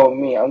you to come with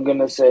me," I'm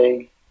gonna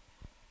say,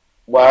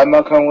 "Why am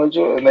I coming with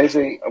you?" And they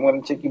say, "I'm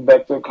gonna take you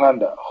back to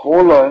Wakanda."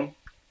 Hold on,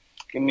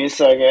 give me a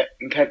second,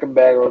 and pack a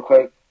bag real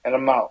quick, and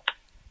I'm out.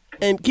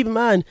 And keep in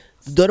mind,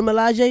 the Dora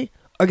Milaje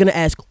are gonna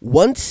ask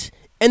once,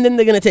 and then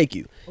they're gonna take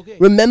you. okay.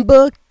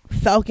 Remember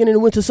Falcon and the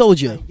Winter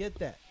Soldier? I get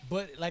that.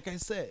 But like I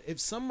said, if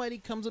somebody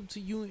comes up to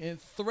you and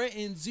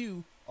threatens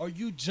you, are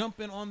you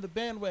jumping on the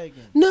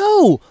bandwagon?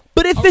 No,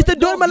 but if All it's right, the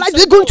Dora no, you Milaje, said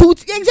they're going no.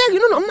 to exactly.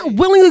 No, I'm not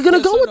willingly gonna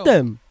Yes go or with no?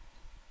 them.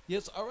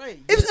 Yes, all right.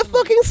 If it's Yes a or no?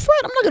 fucking threat,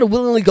 I'm not gonna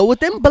willingly go with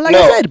them. But like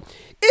No. I said,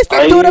 it's the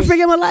Are daughter you-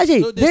 freaking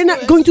Milaje. So there's They're no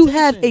not going to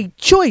have a hesitation.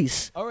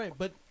 choice. All right,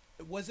 but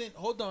it wasn't.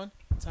 Hold on.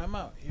 Time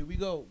out. Here we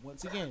go.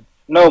 Once again.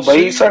 No, but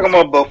he's Shuri talking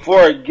was- about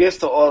before it gets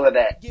to all of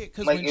that. Yeah,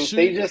 because Like when if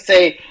Shuri, they just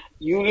say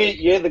you're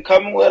either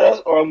coming with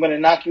us or I'm gonna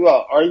knock you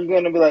out. Are you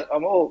gonna be like,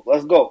 "I'm old,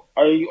 let's go"?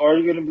 Are you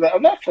gonna be like,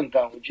 "I'm not fun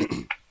down with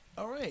you"?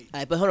 all right. All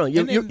right, but hold on,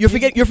 And then you're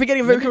forgetting a very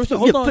let me- crucial.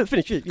 hold Yeah, on.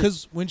 finish. Yeah.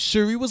 Because when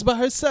Shuri was by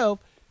herself,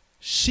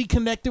 she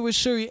connected with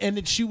Shuri, and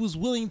then she was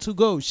willing to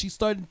go. She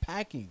started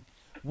packing.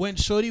 When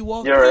Shorty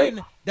walked You're in,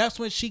 right. that's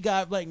when she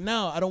got like,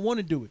 "No, I don't want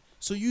to do it."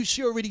 So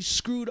she already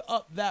screwed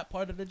up that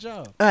part of the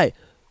job. All right,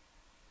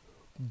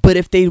 but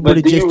if they would But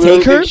have do you just really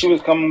take her, think she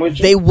was coming with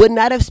you? they would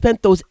not have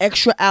spent those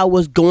extra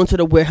hours going to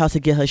the warehouse to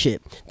get her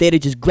shit. They'd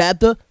have just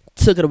grabbed her,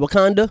 took her to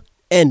Wakanda,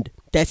 and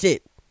that's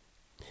it.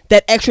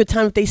 That extra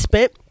time that they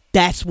spent,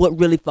 that's what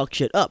really fucked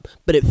shit up.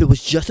 But if it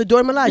was just a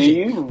Dora Do Milaje,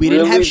 you we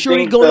didn't have really Shuri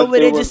think going that over there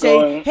they and were just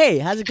saying, going- "Hey,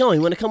 how's it going?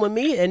 You want to come with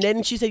me?" And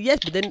then she said yes,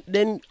 but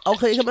then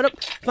okay, coming up,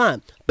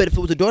 fine. But if it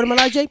was a Dora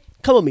Milaje,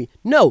 come with me.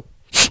 No,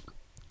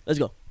 let's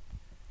go.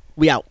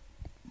 We out.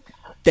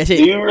 That's Do it.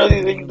 you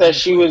really think that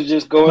she was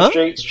just going Huh?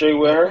 straight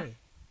with her?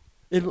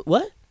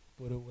 What?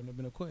 wouldn't have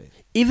been Okoye.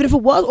 Even if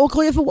it was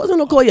Okoye, if it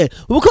wasn't Okoye.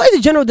 Okoye is the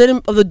general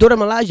of the Dora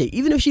Milaje.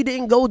 Even if she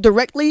didn't go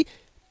directly,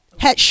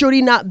 had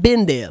Shorty not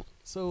been there,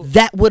 So,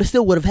 that would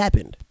have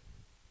happened.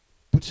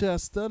 but y'all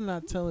still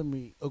not telling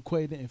me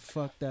Okoye didn't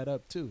fuck that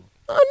up too.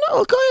 I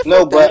know Okoye No,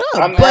 fucked that but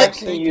up, I'm but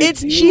asking you,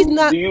 she's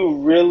not. Do you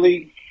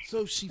really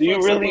So she do you fucks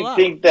up a really lot.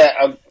 think that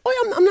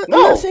Oh, yeah, I'm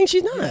No. not saying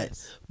she's not.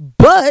 Yes.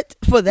 But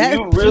for do that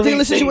you particular really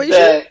think situation,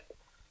 that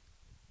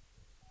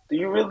do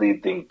you really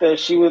think that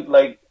she was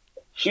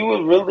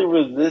really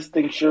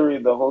resisting Shuri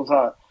the whole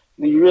time?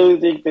 Do you really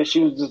think that she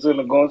was just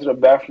gonna go into the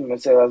bathroom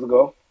and say, "Let's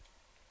go"?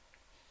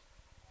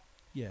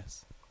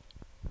 Yes.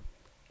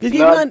 'cause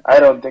No, I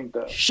don't think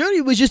that. Shorty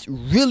was just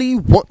really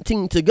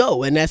wanting to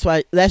go, and that's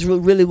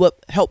really what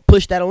helped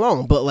push that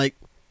along. But like,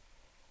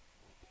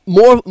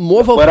 more of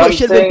her What foot I'm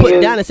should have been saying put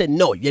is- down and said,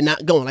 "No, you're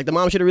not going." Like the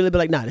mom should have really been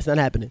like, "Nah, it's not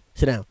happening.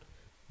 Sit down.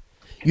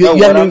 No, You haven't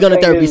what even I'm gone to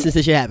saying therapy is- since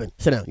this shit happened.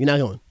 Sit down. You're not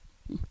going."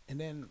 And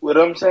then, What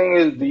I'm saying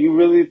is, do you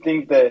really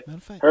think that matter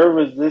of fact, her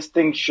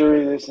resisting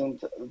Shuri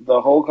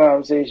the whole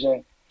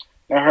conversation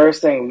and her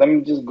saying, "Let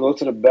me just go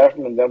to the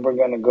bathroom and then we're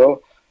gonna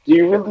go"? Do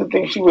you really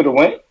think she would have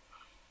went?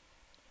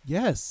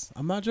 yes,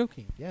 I'm not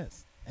joking.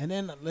 Yes. And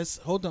then let's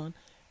hold on.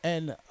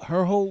 And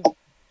her whole,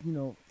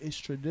 it's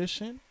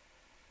tradition.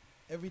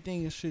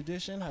 Everything is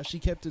tradition. How she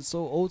kept it so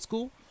old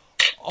school,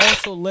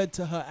 also led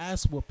to her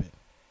ass whooping.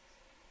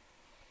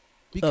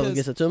 Oh,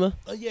 against Atuma?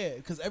 Yeah,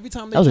 because every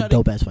time they That was try a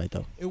dope ass fight,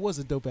 though. it was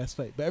a dope ass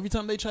fight. But every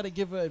time they try to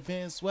give her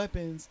advanced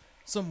weapons,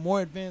 some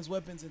more advanced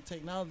weapons and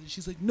technology,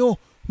 she's like, no,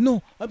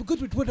 I'm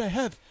good with what I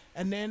have.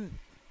 And then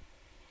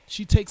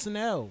she takes an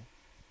L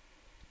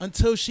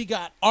until she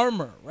got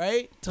armor,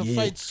 right? To Yeah.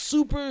 fight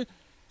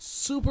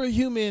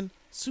superhuman,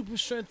 super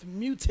strength,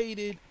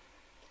 mutated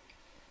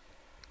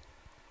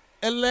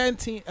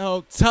Atlantean,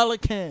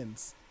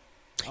 Talakans.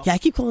 Yeah, I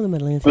keep calling them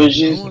Atlanteans. But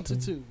she's- I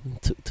wanted to.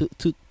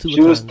 She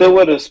was still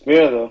with a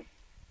spear though.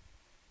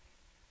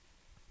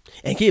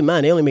 And keep in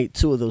mind, they only made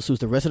 2 of those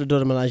suits. The rest of the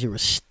Dora Milaje were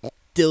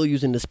still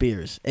using the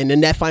spears. And in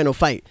that final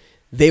fight,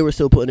 they were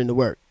still putting in the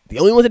work. The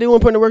only ones that they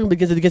weren't putting in the work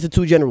was against the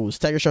 2 generals,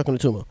 Tiger Shark and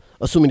Atuma.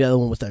 Assuming the other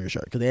one was Tiger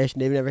Shark. Because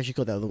they never actually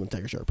called that other one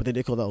Tiger Shark. But they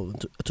did call that one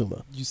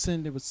Atuma. You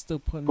said they were still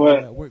putting But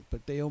in that work,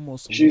 but they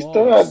almost She lost.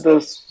 still had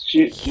this.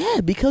 Yeah,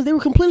 because they were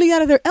completely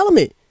out of their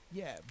element.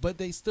 Yeah, but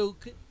they still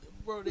could,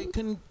 bro. They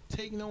couldn't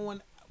take no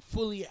one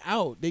fully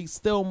out. They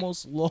still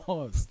almost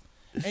lost.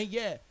 And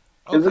yeah,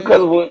 It's okay,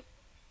 because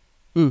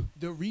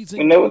the reason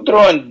when they were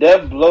throwing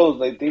death blows,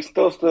 like they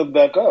still stood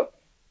back up.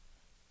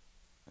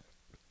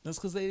 that's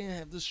because they didn't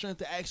have the strength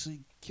to actually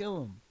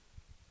kill him.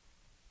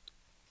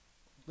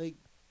 Like,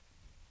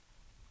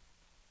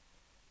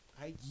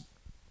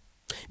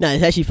 Now,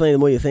 it's actually funny the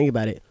more you think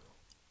about it.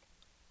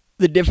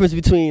 The difference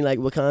between like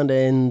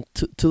Wakanda and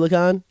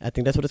Tulakan, I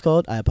think that's what it's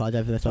called. I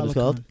apologize if that's what it's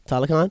called.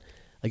 Talakan.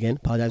 Again,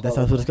 apologize if that's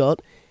not what it's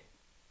called.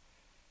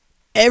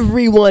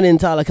 Everyone in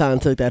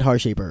Talakan took that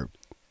heart-shaped herb.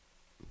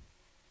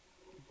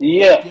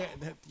 Yeah,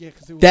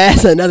 because it was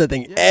That's another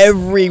thing. Yeah.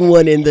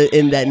 Everyone in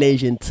that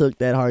nation took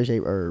that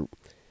heart-shaped herb.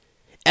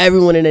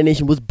 Everyone in that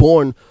nation was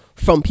born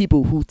from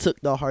people who took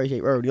the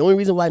heart-shaped herb. The only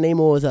reason why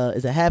Namor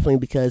is a halfling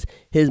because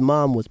his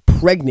mom was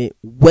pregnant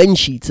when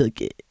she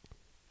took it.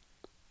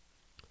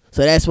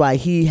 So that's why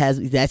he's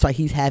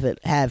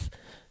half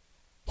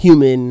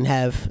human,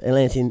 half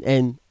Atlantean,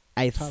 and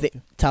I think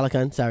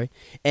Talakan. Sorry,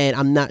 and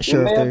I'm not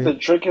sure didn't if they have they're. to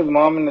trick his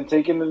mom into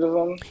taking it or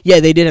something? Yeah,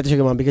 they did have to trick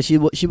her mom because she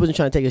wasn't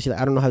trying to take it. She's like,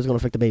 I don't know how it's going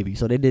to affect the baby,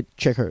 so they did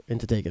trick her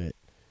into taking it.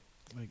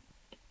 like,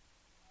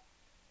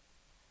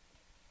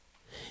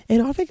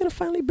 And are they going to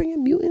finally bring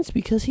in mutants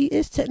because he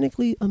is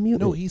technically a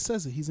mutant? no, he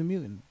says it. He's a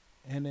mutant.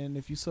 And then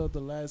if you saw the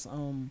last,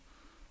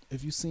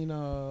 if you seen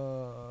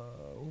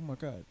oh my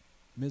God,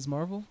 Ms.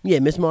 Marvel. Yeah,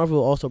 Miss Marvel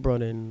also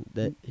brought in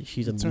that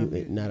she's a The term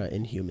mutant, not an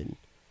inhuman.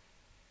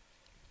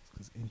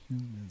 Because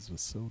Inhumans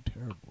was so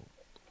terrible.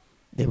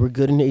 They were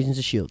good in Agents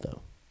of Shield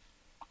though.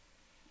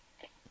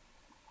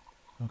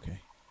 Okay,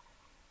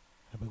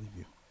 I believe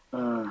you.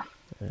 Mm.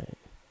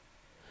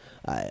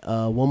 All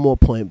right, one more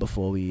point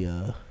before we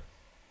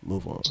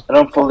move on. I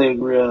don't fully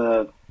agree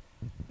on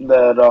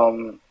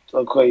that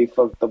Okoye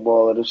fucked the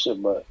ball of the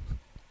shit, but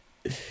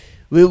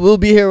We'll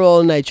be here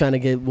all night trying to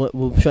get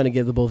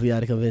the both of y'all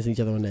to convince each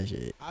other on that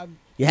shit.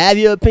 You have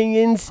your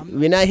opinions.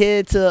 We're not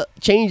here to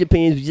change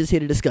opinions. We're just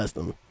here to discuss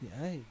them. Yeah,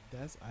 hey,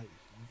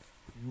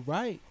 you're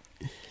right.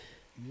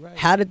 You're right.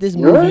 How did this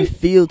You're movie right.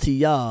 feel to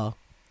y'all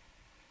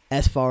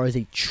as far as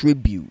a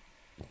tribute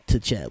to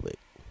Chadwick?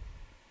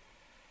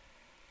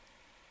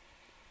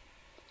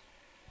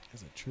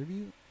 As a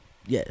tribute?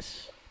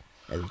 Yes.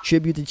 As a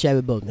tribute to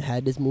Chadwick Boseman, how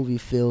did this movie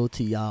feel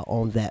to y'all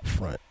on that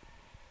front?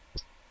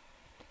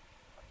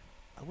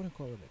 I wouldn't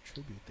call it a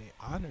tribute. They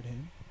honored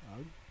him.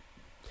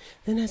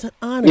 Then as an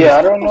honor. yeah,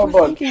 I Stop don't know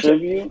about overthinking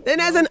tribute. Then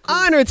as an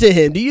honor to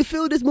him, do you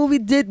feel this movie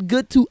did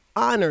good to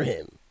honor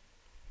him?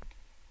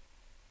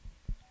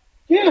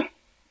 Yeah,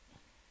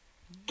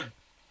 Yeah,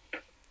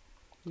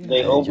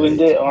 they I opened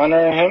enjoyed it it.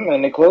 honoring him,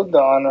 and they closed it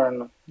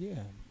honoring him. yeah,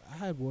 I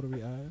had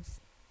watery eyes.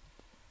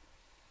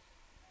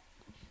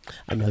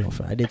 I'm not gonna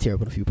front. I did tear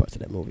up in a few parts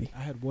of that movie.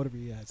 I had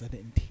watery eyes. I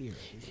didn't tear.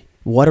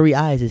 Watery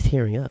eyes is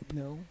tearing up.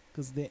 No,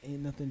 because there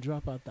ain't nothing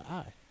drop out the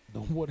eye.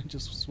 The water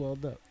just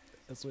swelled up.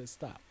 That's where it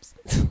stops.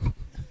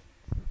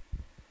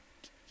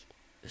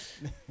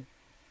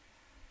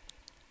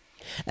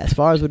 As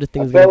far as what the I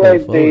things feel going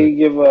like forward, they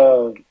give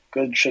a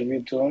good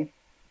tribute to him.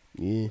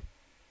 yeah,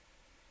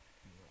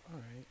 All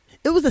right.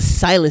 it was the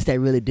silence that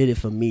really did it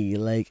for me.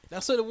 Like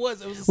That's what it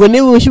was. It was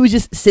when she was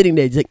just sitting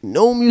there, just like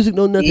no music,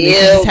 no nothing. and she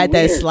Yeah, just had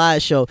that weird.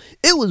 slideshow.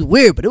 It was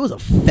weird, but it was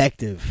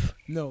effective.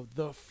 No,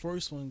 the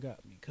first one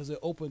got me because it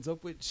opens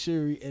up with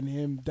Shuri and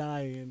him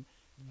dying.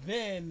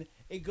 Then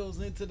it goes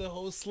into the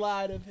whole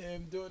slide of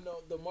him doing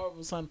the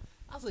Marvel sign.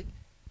 I was like,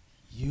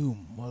 you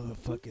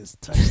motherfuckers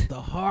touched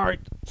the heart.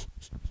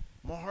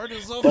 My heart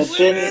is off But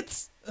then-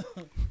 limits.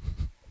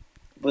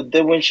 But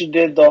then when she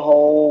did the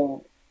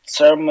whole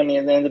ceremony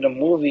at the end of the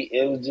movie,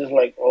 it was just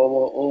like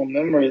all old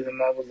memories, and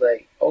I was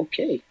like,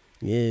 okay.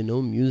 Yeah,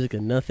 no music or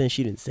nothing.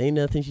 She didn't say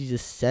nothing. She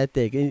just sat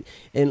there.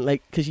 And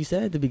like, because she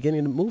said at the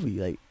beginning of the movie,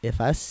 like, if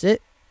I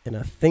sit and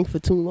I think for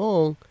too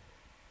long,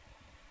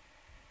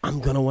 I'm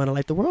going to want to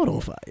light the world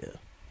on fire.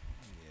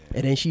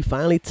 And then she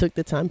finally took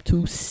the time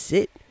to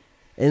sit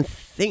and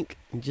think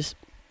and just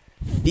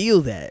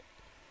feel that.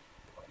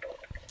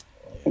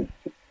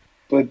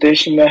 But then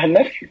she met her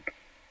nephew.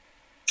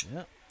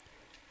 Yeah.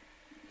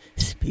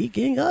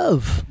 Speaking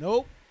of,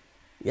 Nope.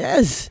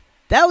 yes,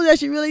 that was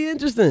actually really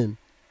interesting.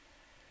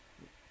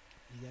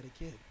 You got a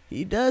kid.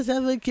 He does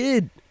have a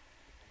kid.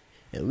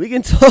 And we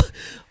can talk.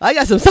 I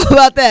got some stuff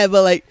about that,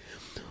 but like,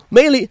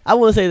 mainly, I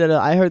want to say that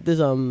I heard this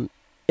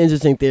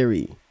interesting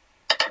theory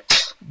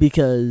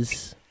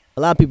because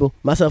a lot of people,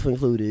 myself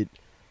included,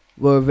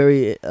 were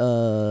very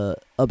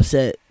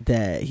upset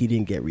that he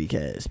didn't get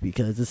recast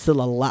because there's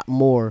still a lot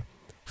more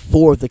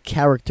for the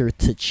character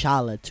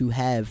T'Challa to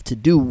have to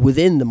do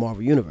within the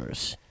Marvel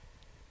Universe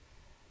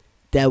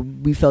that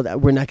we felt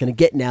that we're not going to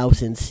get now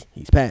since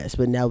he's passed.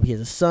 But now he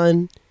has a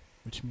son.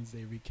 Which means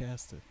they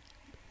recast it.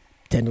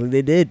 Technically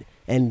they did.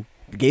 And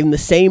gave him the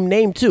same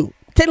name too.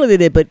 Technically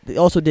they did, but they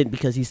also didn't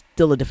because he's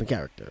still a different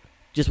character.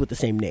 Just with the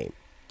same name.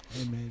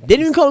 Hey, man, They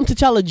didn't even call him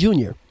T'Challa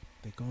Jr.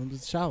 They call him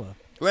T'Challa.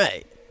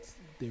 Right.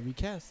 They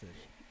recast it.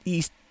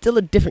 He's still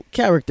a different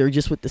character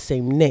just with the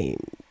same name.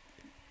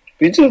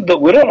 We don't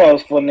know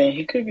his full name.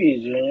 He could be a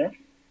junior.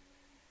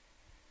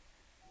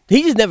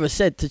 He just never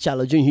said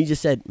T'Challa Jr. He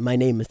just said, my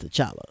name is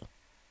T'Challa.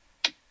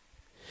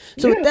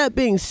 So with that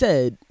being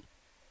said,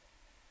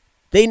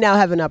 they now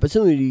have an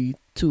opportunity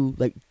to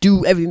like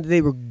do everything that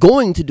they were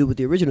going to do with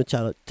the original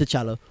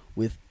T'Challa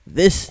with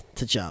this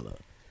T'Challa.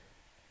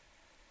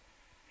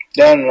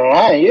 Down the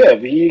line, yeah,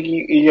 but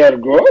he got to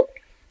grow up.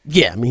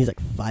 Yeah, I mean, he's like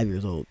 5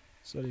 years old.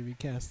 So they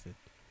recast it.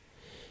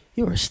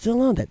 You are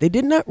still on that. They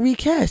did not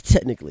recast,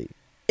 technically.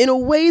 In a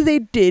way, they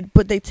did,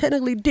 but they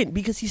technically didn't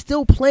because he's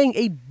still playing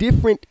a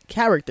different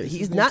character. Is He's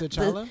his name not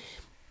T'Challa?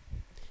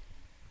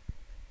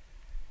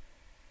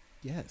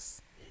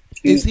 Yes.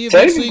 He's Is he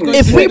eventually technically-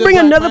 going to If we the bring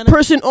Black another Panther?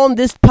 person on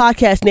this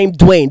podcast named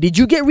Dwayne, did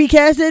you get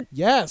recasted?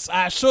 Yes,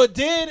 I sure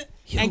did.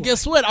 And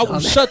guess what? I will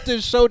dumbass. shut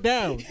this show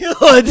down. You're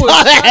a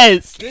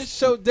dumbass. This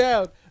show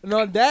down. And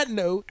on that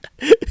note,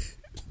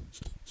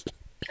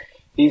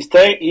 He's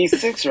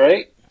 6,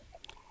 right?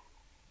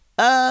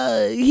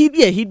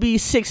 He'd be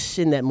 6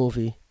 in that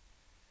movie.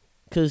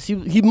 Cause he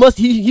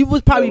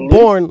was probably At least-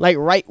 born like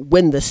right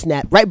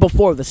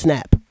before the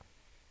snap.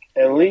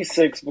 At least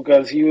 6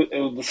 because it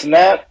was the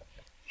snap.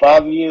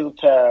 5 years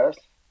passed.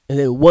 And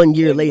then 1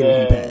 year And later he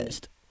then-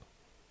 passed.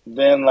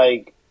 Then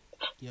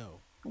yo,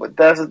 but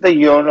that's the thing.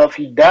 You don't know if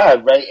he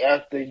died right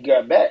after he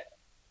got back.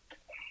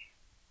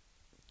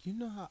 you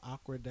know how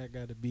awkward that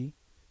got to be?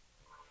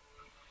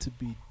 To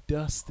be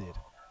dusted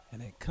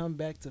and then come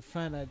back to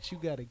find out you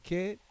got a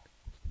kid?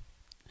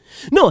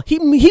 No, he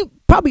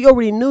probably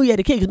already knew he had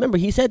a kid. Cause remember,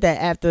 he said that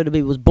after the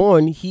baby was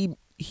born, he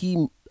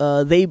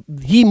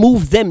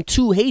moved them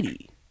to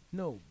Haiti.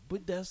 No,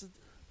 but that's...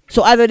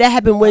 So either that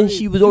happened when Hey,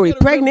 she was you already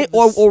gotta remember pregnant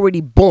or this-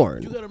 already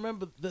born. You got to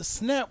remember, the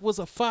snap was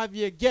a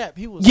 5-year gap.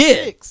 He was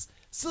Yeah. 6.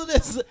 So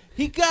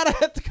he got to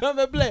have to come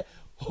and be like,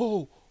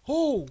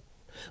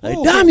 Like,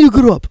 damn, you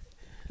grew up.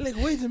 Like,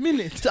 wait a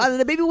minute. So either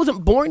the baby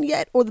wasn't born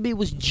yet or the baby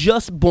was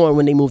just born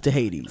when they moved to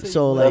Haiti.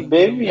 So The like,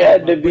 baby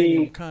had to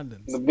Bringing be.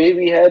 condoms. The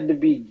baby had to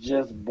be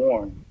just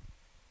born.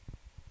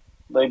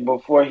 Like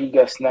before he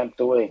got snapped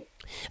away.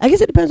 I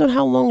guess it depends on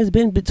how long it's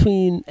been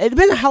between. It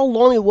depends on how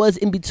long it was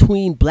in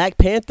between Black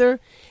Panther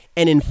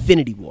and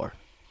Infinity War.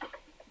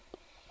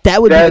 That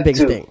would be the That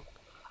biggest too. thing.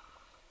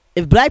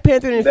 If Black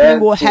Panther and Infinity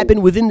That War too.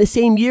 happened within the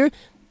same year,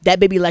 that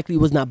baby likely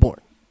was not born.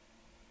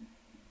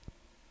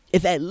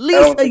 If at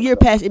least a think year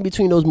so. passed in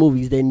between those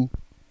movies, then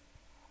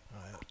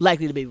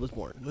likely the baby was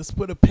born. Let's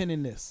put a pin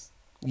in this.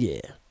 Yeah.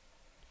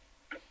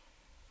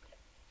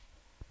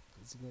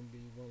 It's going to be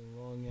one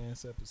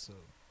long-ass episode.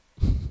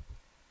 Which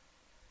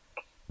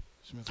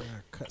means I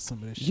got to cut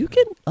some of this shit You out.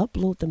 can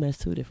upload them as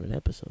 2 different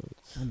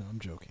episodes. I know, I'm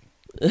joking.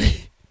 I'm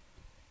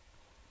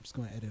just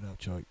going to edit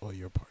out all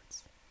your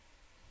parts.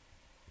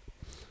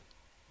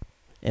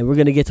 And we're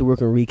going to get to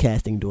work on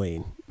recasting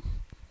Dwayne.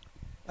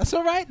 That's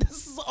all right.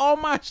 This is all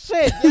my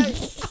shit.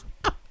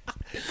 Yeah.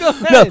 Go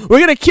No, ahead. we're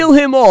gonna kill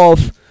him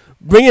off,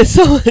 bring in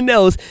someone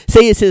else,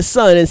 say it's his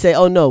son, and say,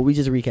 "Oh no, we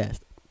just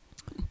recast."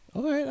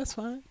 All right, that's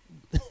fine.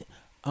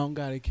 I don't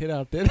got a kid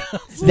out there.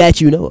 That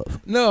you know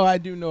of. No, I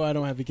do know I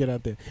don't have a kid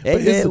out there. Hey,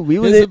 But here's man, we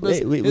was here's in- the best,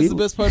 hey, we- here's the we-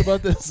 best part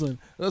about this one.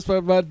 The best part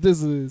about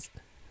this is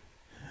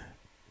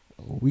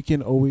we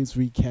can always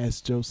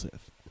recast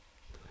Joseph.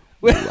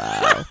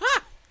 Wow.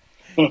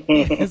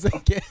 As a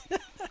kid.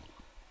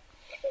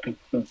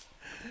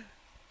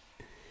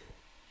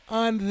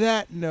 On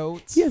that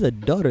note, He has a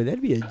daughter.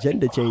 That'd be a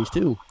gender change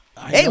too.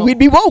 I Hey, know, we'd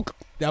be woke.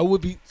 that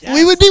would be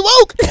We would be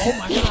woke. Oh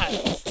my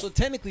god! So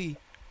technically,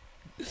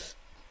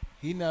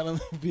 he not only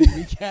been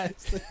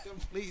recast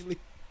completely,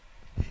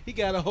 he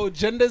got a whole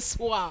gender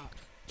swap.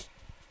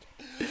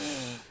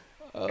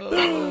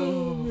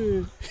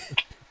 Oh,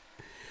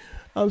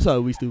 I'm sorry,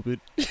 we stupid.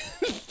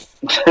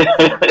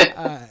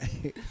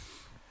 alright.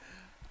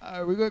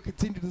 Alright, we're gonna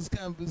continue this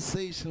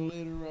conversation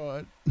later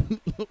on.